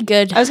 pretty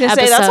good. I was going to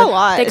say, that's a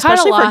lot, they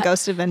especially caught a lot, for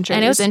Ghost Adventures.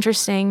 And it was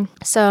interesting.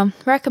 So,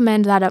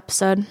 recommend that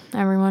episode,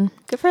 everyone.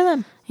 Good for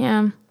them.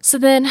 Yeah. So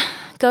then,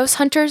 Ghost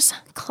Hunters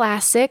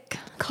Classic.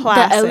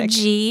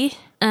 The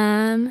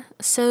OG.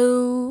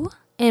 So,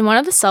 in one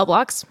of the cell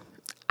blocks,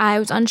 I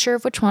was unsure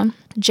of which one.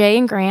 Jay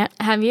and Grant,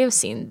 have you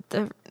seen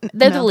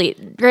they're the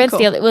lead. Grant's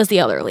was the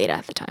other lead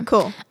at the time.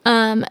 Cool.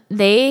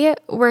 They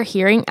were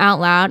hearing out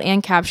loud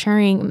and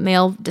capturing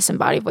male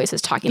disembodied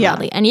voices talking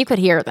loudly, and you could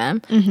hear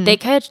them.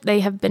 They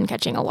have been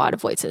catching a lot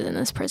of voices in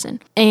this prison.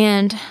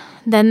 And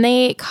then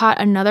they caught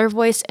another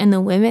voice in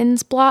the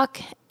women's block,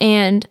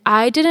 and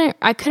I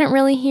couldn't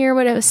really hear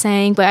what it was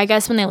saying, but I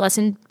guess when they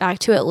listened back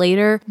to it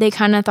later, they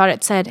kind of thought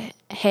it said,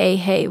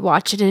 hey,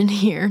 watch it in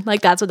here.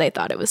 That's what they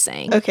thought it was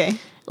saying. Okay.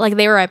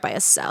 They were right by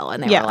a cell,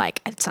 and they were like,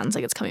 it sounds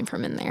like it's coming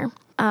from in there.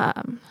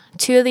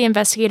 2 of the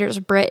investigators,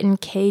 Britt and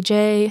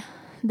KJ,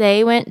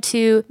 they went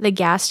to the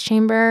gas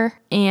chamber,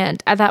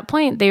 and at that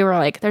point, they were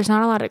like, there's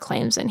not a lot of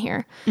claims in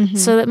here.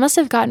 So it must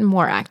have gotten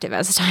more active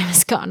as time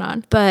has gone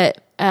on.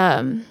 But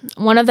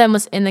one of them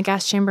was in the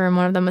gas chamber, and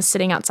one of them was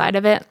sitting outside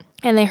of it.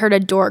 And they heard a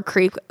door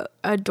to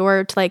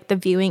the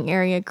viewing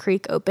area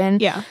creak open.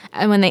 Yeah.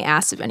 And when they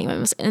asked if anyone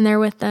was in there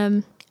with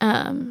them,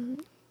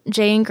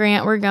 Jay and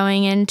Grant were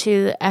going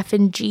into the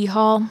F&G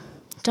hall.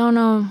 Don't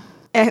know.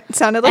 It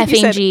sounded like you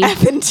said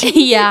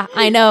F&G. Yeah,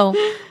 I know.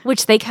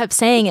 Which they kept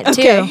saying it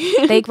too.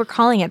 Okay. They were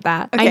calling it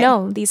that. Okay. I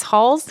know. These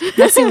halls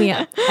messing me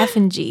up.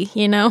 F&G,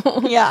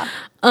 Yeah.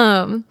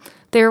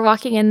 They were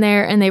walking in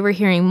there, and they were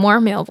hearing more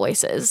male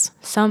voices.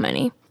 So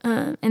many.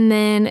 And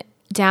then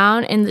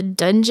down in the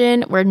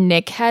dungeon where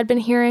Nick had been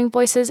hearing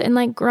voices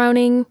and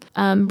groaning,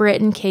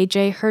 Britt and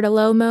KJ heard a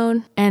low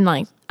moan. And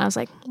I was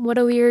like, what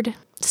a weird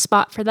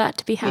spot for that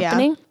to be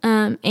happening.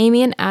 Yeah.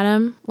 Amy and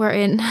Adam were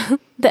in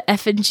the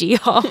F&G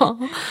hall.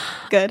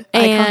 Good.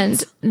 And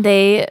Icons.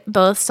 They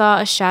both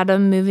saw a shadow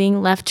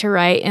moving left to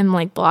right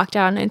and blocked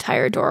out an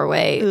entire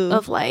doorway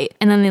of light.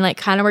 And then they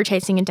kind of were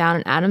chasing it down,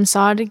 and Adam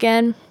saw it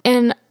again.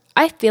 And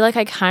I feel like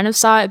I kind of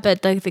saw it,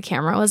 but the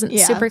camera wasn't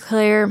super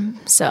clear.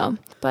 So,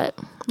 but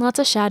lots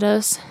of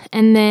shadows.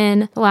 And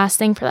then the last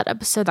thing for that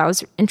episode that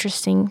was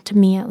interesting to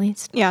me, at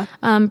least. Yeah.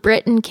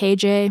 Britt and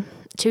KJ,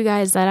 2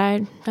 guys that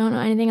I don't know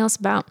anything else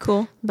about.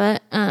 Cool.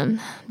 But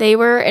they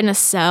were in a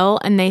cell,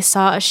 and they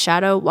saw a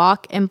shadow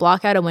walk and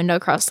block out a window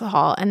across the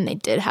hall, and they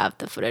did have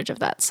the footage of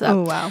that.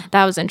 So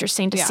that was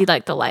interesting to see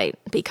the light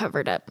be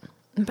covered up.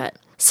 But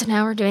so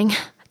now we're doing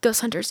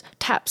Ghost Hunters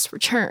Taps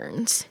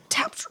Returns.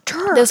 Taps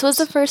Returns. This was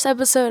the first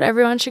episode.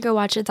 Everyone should go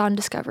watch it. It's on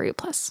Discovery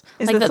Plus.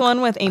 Is this the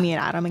one with Amy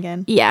and Adam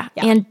again? Yeah.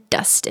 And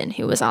Dustin,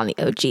 who was on the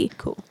OG.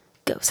 Cool.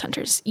 Ghost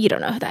Hunters. You don't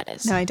know who that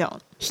is. No, I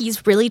don't.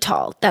 He's really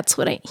tall. That's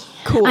what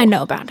Cool. I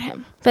know about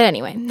him. But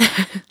anyway,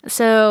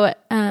 so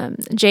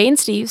Jay and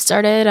Steve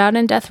started out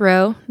in death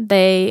row.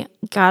 They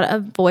got a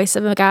voice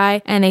of a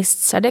guy, and they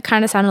said it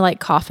kind of sounded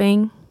like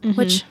coughing,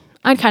 which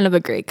I kind of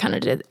agree. Kind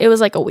of did. It was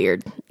like a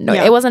weird noise.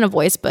 Yeah. It wasn't a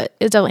voice, but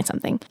it was definitely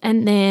something.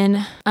 And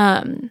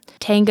then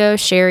Tango,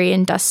 Sherry,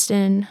 and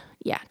Dustin.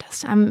 Yeah,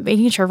 Dustin. I'm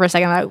making sure for a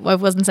second I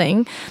wasn't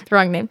saying the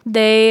wrong name.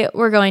 They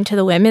were going to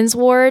the women's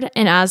ward,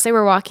 and as they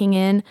were walking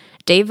in,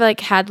 Dave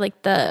had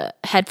the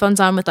headphones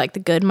on with the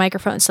good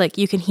microphone, so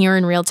you can hear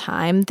in real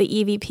time the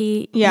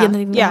EVP.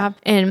 Yeah.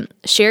 And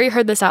Sherry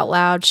heard this out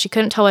loud. She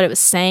couldn't tell what it was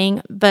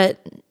saying, but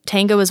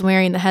Tango was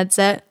wearing the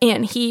headset,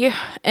 and he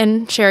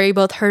and Sherry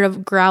both heard a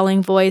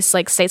growling voice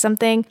say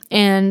something,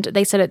 and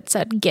they said it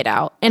said "get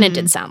out," and it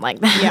did sound like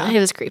that. Yeah. It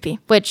was creepy.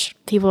 Which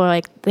people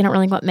are they don't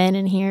really want men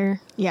in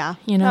here. Yeah,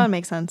 that would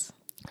make sense.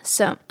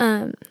 So,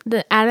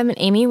 the Adam and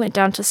Amy went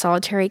down to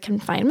solitary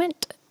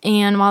confinement,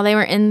 and while they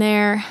were in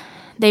there,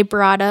 they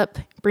brought up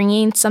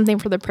bringing something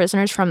for the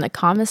prisoners from the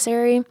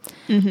commissary,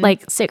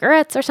 like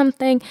cigarettes or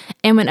something.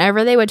 And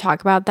whenever they would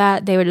talk about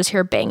that, they would just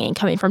hear banging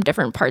coming from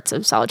different parts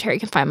of solitary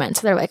confinement.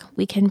 So they're like,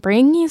 we can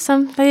bring you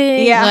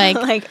something.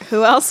 Yeah,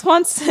 who else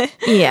wants it?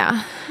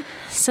 Yeah.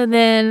 So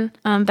then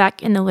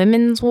back in the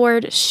women's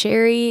ward,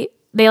 Sherry,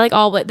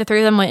 the three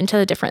of them went into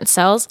the different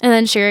cells. And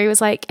then Sherry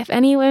was like, if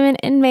any women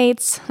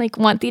inmates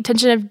want the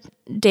attention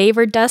of Dave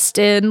or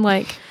Dustin,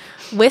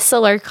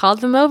 whistle or call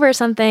them over or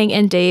something.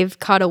 And Dave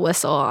caught a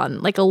whistle on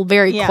a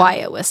very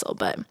quiet whistle,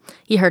 but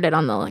he heard it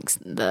on the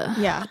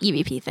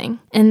EVP thing.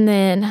 And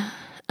then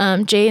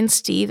Jay and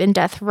Steve in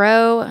death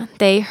row,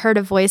 they heard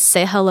a voice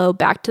say hello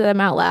back to them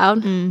out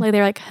loud.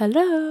 They're like,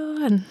 hello,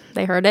 and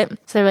they heard it.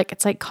 So they're like,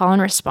 it's call and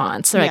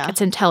response. They're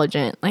it's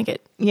intelligent,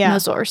 it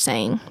knows what we're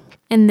saying.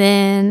 And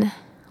then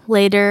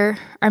later,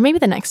 or maybe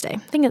the next day, I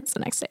think it's the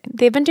next day,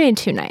 they've been doing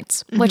 2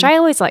 nights, which I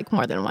always like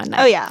more than one night.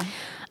 Oh yeah.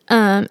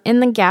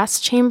 In the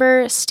gas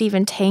chamber, Steve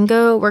and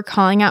Tango were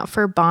calling out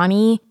for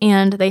Bonnie,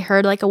 and they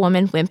heard a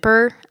woman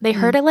whimper. They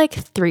heard it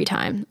 3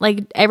 times.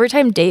 Every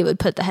time Dave would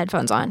put the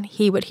headphones on,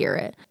 he would hear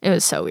it. It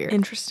was so weird.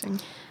 Interesting.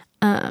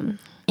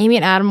 Amy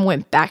and Adam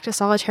went back to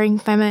solitary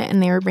confinement,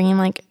 and they were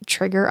bringing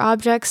trigger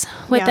objects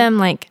with them,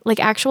 like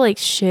actual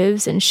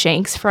shivs and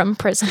shanks from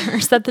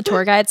prisoners that the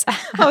tour guides.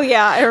 Oh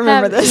yeah, I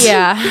remember this.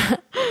 Yeah.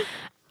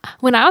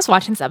 When I was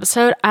watching this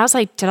episode, I was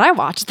like, did I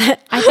watch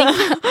that? I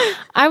think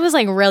I was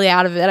really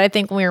out of it, I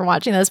think, when we were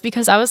watching this,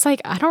 because I was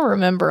like, I don't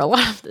remember a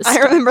lot of this I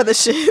remember the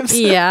shivs.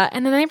 Yeah.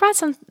 And then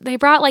they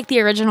brought the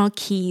original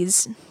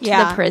keys to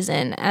the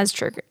prison as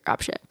trigger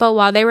option. But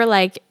while they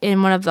were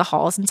in one of the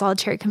halls in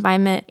solitary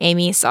confinement,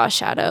 Amy saw a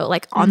shadow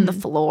on the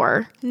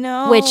floor.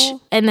 No.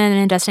 And then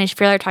in Destination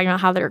Fear, they're talking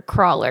about how they're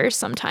crawlers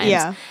sometimes.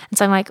 Yeah. And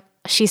so I'm like,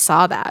 she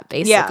saw that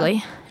basically.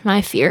 Yeah.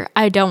 My fear.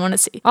 I don't want to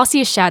see. I'll see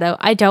a shadow.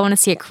 I don't want to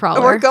see a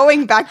crawler. We're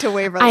going back to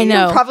Waverly. I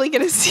know. You're probably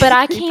going to see But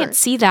I can't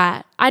see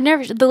that.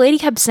 The lady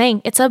kept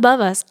saying, it's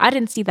above us. I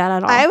didn't see that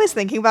at all. I was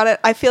thinking about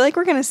it. I feel like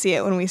we're going to see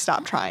it when we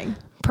stop trying.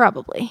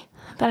 Probably.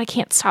 But I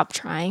can't stop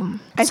trying.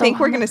 I think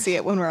we're going to see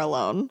it when we're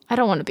alone. I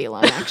don't want to be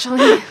alone,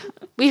 actually.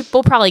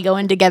 We'll probably go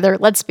in together.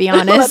 Let's be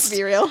honest. Let's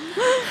be real.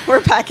 We're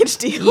a package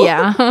deal.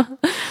 Yeah.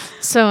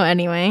 So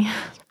anyway...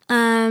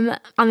 on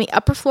the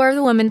upper floor of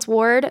the women's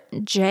ward,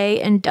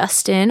 Jay and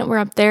Dustin were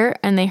up there,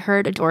 and they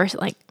heard a door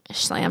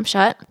slam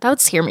shut. That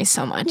would scare me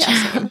so much.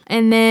 Yeah,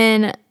 and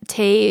then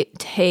Tango.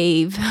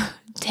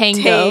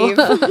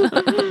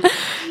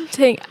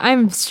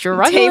 I'm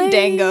struggling.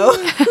 Dave Dango.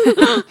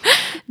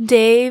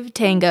 Dave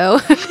Tango.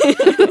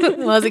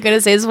 Wasn't going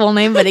to say his full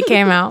name, but it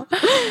came out.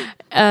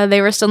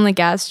 They were still in the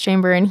gas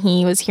chamber, and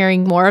he was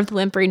hearing more of the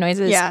whimpering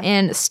noises. Yeah.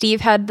 And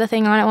Steve had the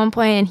thing on at one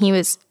point, and he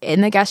was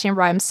in the gas chamber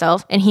by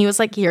himself, and he was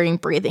hearing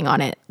breathing on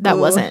it. That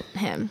wasn't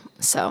him.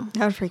 So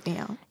that would freak me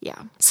out.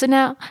 Yeah. So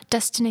now,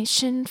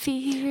 Destination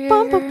Fear.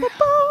 Bum, bum, bum,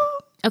 bum.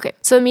 Okay,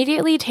 so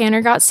immediately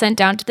Tanner got sent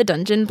down to the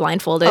dungeon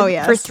blindfolded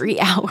for 3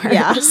 hours.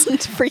 Yeah,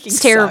 it's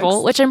freaking terrible.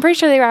 sucks. Which I'm pretty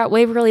sure they were at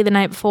Waverly the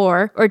night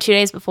before, or 2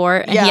 days before,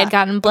 and he had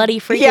gotten bloody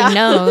freaking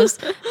nose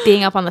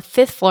being up on the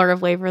 5th floor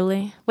of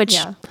Waverly, which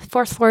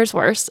 4th floor is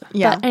worse.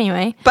 Yeah. But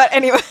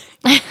anyway.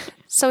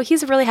 So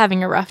he's really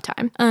having a rough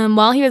time.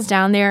 While he was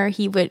down there,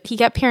 he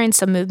kept hearing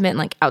some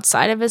movement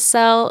outside of his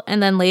cell,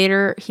 and then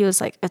later he was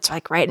like, it's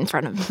right in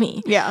front of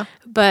me. Yeah.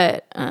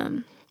 But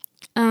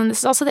this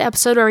is also the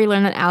episode where we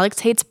learned that Alex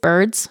hates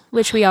birds,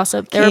 which we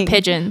also, there were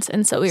pigeons.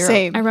 And so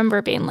I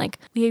remember being like,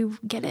 we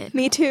get it.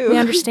 Me too. We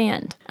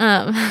understand.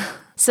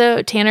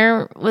 So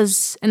Tanner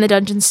was in the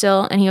dungeon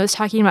still, and he was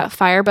talking about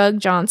Firebug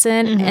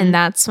Johnson. And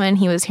that's when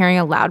he was hearing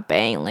a loud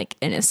bang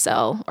in his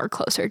cell or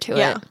closer to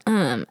it.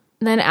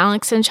 then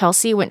Alex and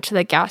Chelsea went to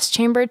the gas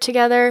chamber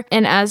together.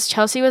 And as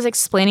Chelsea was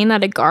explaining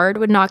that a guard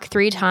would knock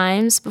 3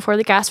 times before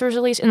the gas was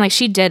released, and like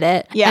she did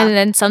it. Yeah. And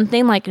then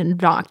something like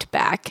knocked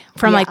back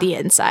from like the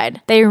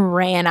inside. They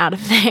ran out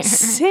of there.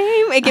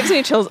 Same. It gives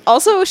me chills.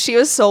 Also, she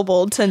was so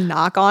bold to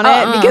knock on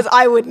it because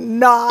I would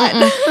not.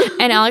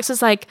 And Alex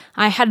was like,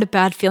 I had a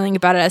bad feeling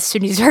about it as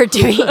soon as you were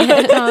doing it.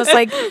 And I was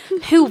like,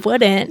 who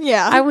wouldn't?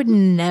 Yeah. I would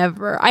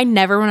never. I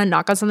never want to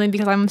knock on something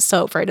because I'm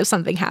so afraid of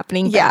something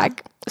happening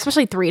back.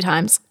 Especially 3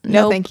 times.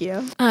 No, thank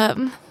you.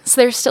 So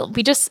there's still,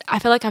 I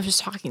feel like I was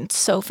just talking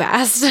so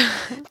fast.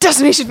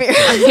 Destination Fear.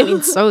 I'm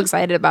getting so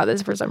excited about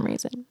this for some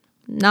reason.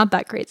 Not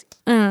that crazy.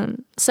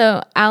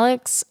 So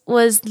Alex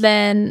was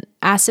then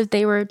asked if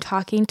they were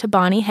talking to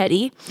Bonnie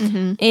Hetty.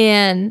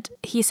 And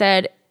he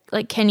said,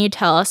 like, can you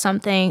tell us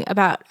something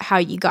about how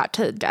you got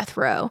to death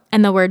row?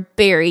 And the word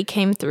bury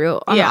came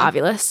through on the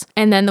Ovilus.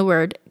 And then the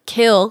word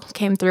kill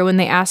came through when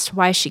they asked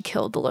why she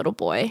killed the little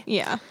boy.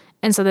 Yeah.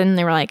 And so then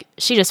they were like,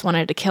 she just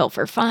wanted to kill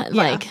for fun.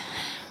 Yeah. Like,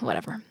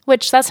 whatever.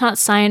 Which that's not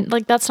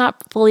like, that's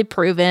not fully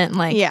proven.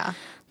 Like,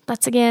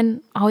 that's,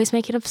 again, always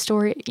making up a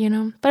story, you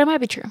know? But it might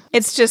be true.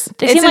 It's just...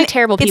 They seem like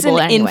terrible people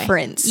anyway. It's an anyway.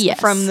 inference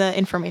from the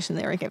information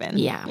they were given.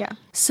 Yeah.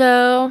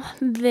 So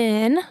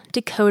then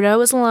Dakota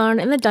was alone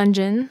in the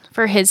dungeon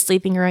for his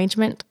sleeping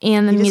arrangement.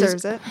 And the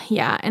deserves it.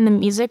 Yeah, and the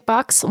music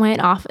box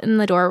went off in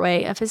the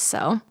doorway of his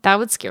cell. That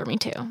would scare me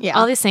too. Yeah.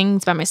 All these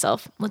things by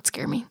myself would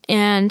scare me.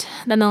 And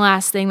then the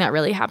last thing that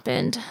really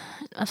happened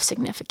of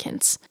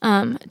significance.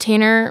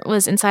 Tanner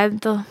was inside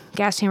the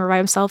gas chamber by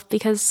himself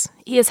because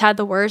he has had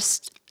the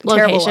worst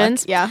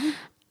locations. Yeah.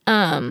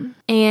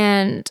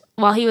 And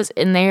while he was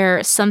in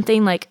there,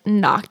 something like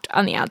knocked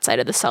on the outside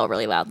of the cell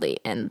really loudly,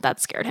 and that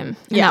scared him.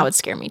 And that would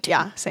scare me too.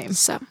 Yeah, same.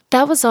 So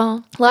that was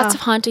all. Lots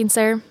of hauntings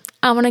there.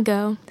 I want to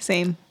go.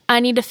 Same. I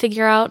need to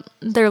figure out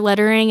their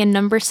lettering and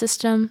number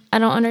system. I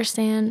don't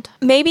understand.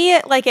 Maybe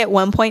it, like, at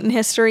one point in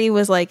history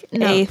was like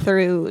A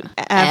through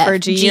F or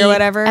G or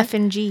whatever. F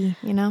and G,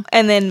 you know?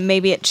 And then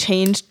maybe it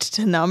changed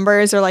to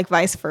numbers or like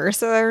vice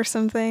versa or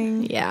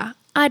something. Yeah.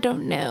 I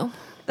don't know.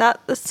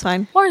 That's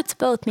fine. Or it's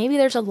both. Maybe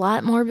there's a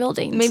lot more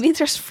buildings. Maybe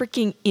there's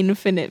freaking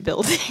infinite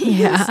buildings.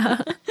 Yeah.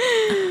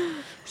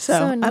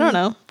 So I don't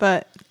know,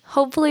 but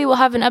hopefully we'll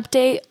have an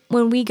update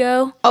when we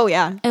go. Oh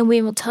yeah. And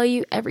we will tell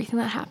you everything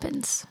that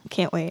happens.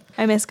 Can't wait.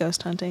 I miss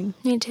ghost hunting.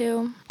 Me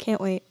too. Can't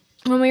wait.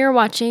 When we were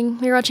watching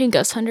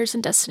Ghost Hunters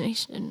and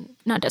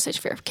not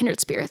Destination Fear,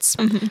 Kindred Spirits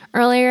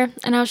earlier,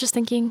 and I was just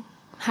thinking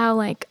how,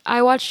 like,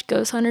 I watched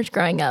Ghost Hunters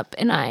growing up,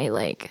 and I,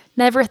 like,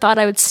 never thought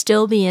I would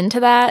still be into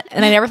that,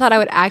 and I never thought I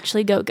would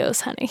actually go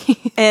ghost hunting.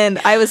 And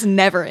I was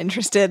never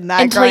interested in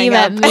that until you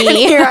met me. And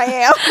here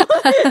I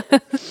am.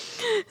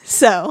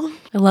 So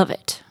I love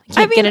it.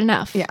 Can't get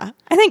enough. Yeah.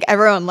 I think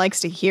everyone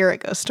likes to hear a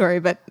ghost story,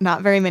 but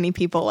not very many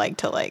people like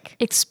to, like,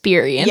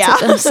 experience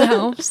it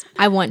themselves.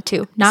 I want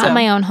to. Not in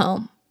my own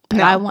home, but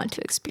I want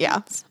to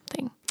experience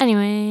something.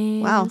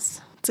 Anyways. Wow.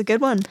 It's a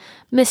good one.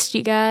 Missed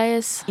you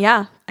guys.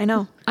 Yeah, I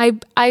know.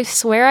 I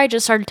swear I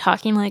just started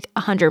talking like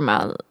 100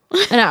 miles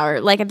an hour,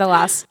 like at the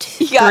last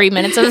 3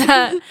 minutes of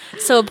that.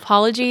 So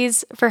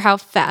apologies for how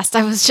fast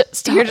I was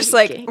just talking. You're just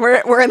like,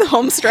 we're in the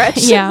home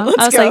stretch. Yeah. Let's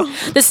I was go.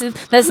 like, this and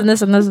this and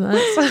this and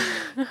this.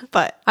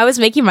 But I was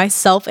making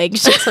myself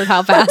anxious with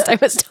how fast I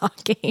was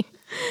talking.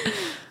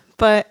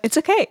 But it's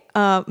okay.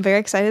 Very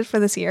excited for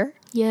this year.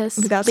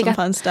 Yes. We got some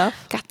fun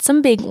stuff. Got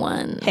some big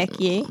ones. Heck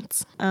yeah.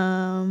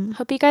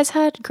 Hope you guys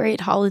had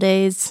great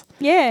holidays.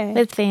 Yeah.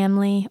 With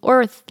family.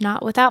 Or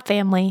not without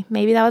family.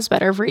 Maybe that was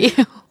better for you.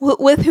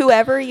 With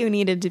whoever you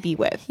needed to be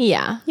with.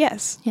 Yeah.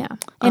 Yes. Yeah.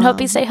 And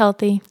hope you stay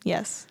healthy.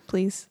 Yes,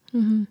 please.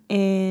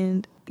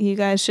 And you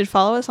guys should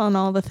follow us on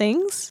all the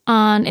things.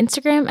 On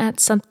Instagram at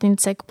Something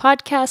Sick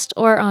Podcast,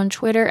 or on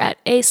Twitter at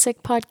A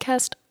Sick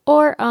Podcast,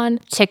 or on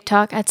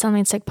TikTok at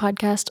Something Sick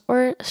Podcast,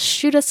 or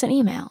shoot us an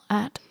email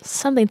at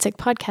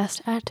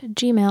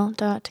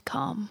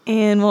somethingsickpodcast@gmail.com.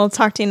 And we'll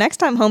talk to you next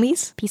time,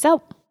 homies. Peace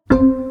out.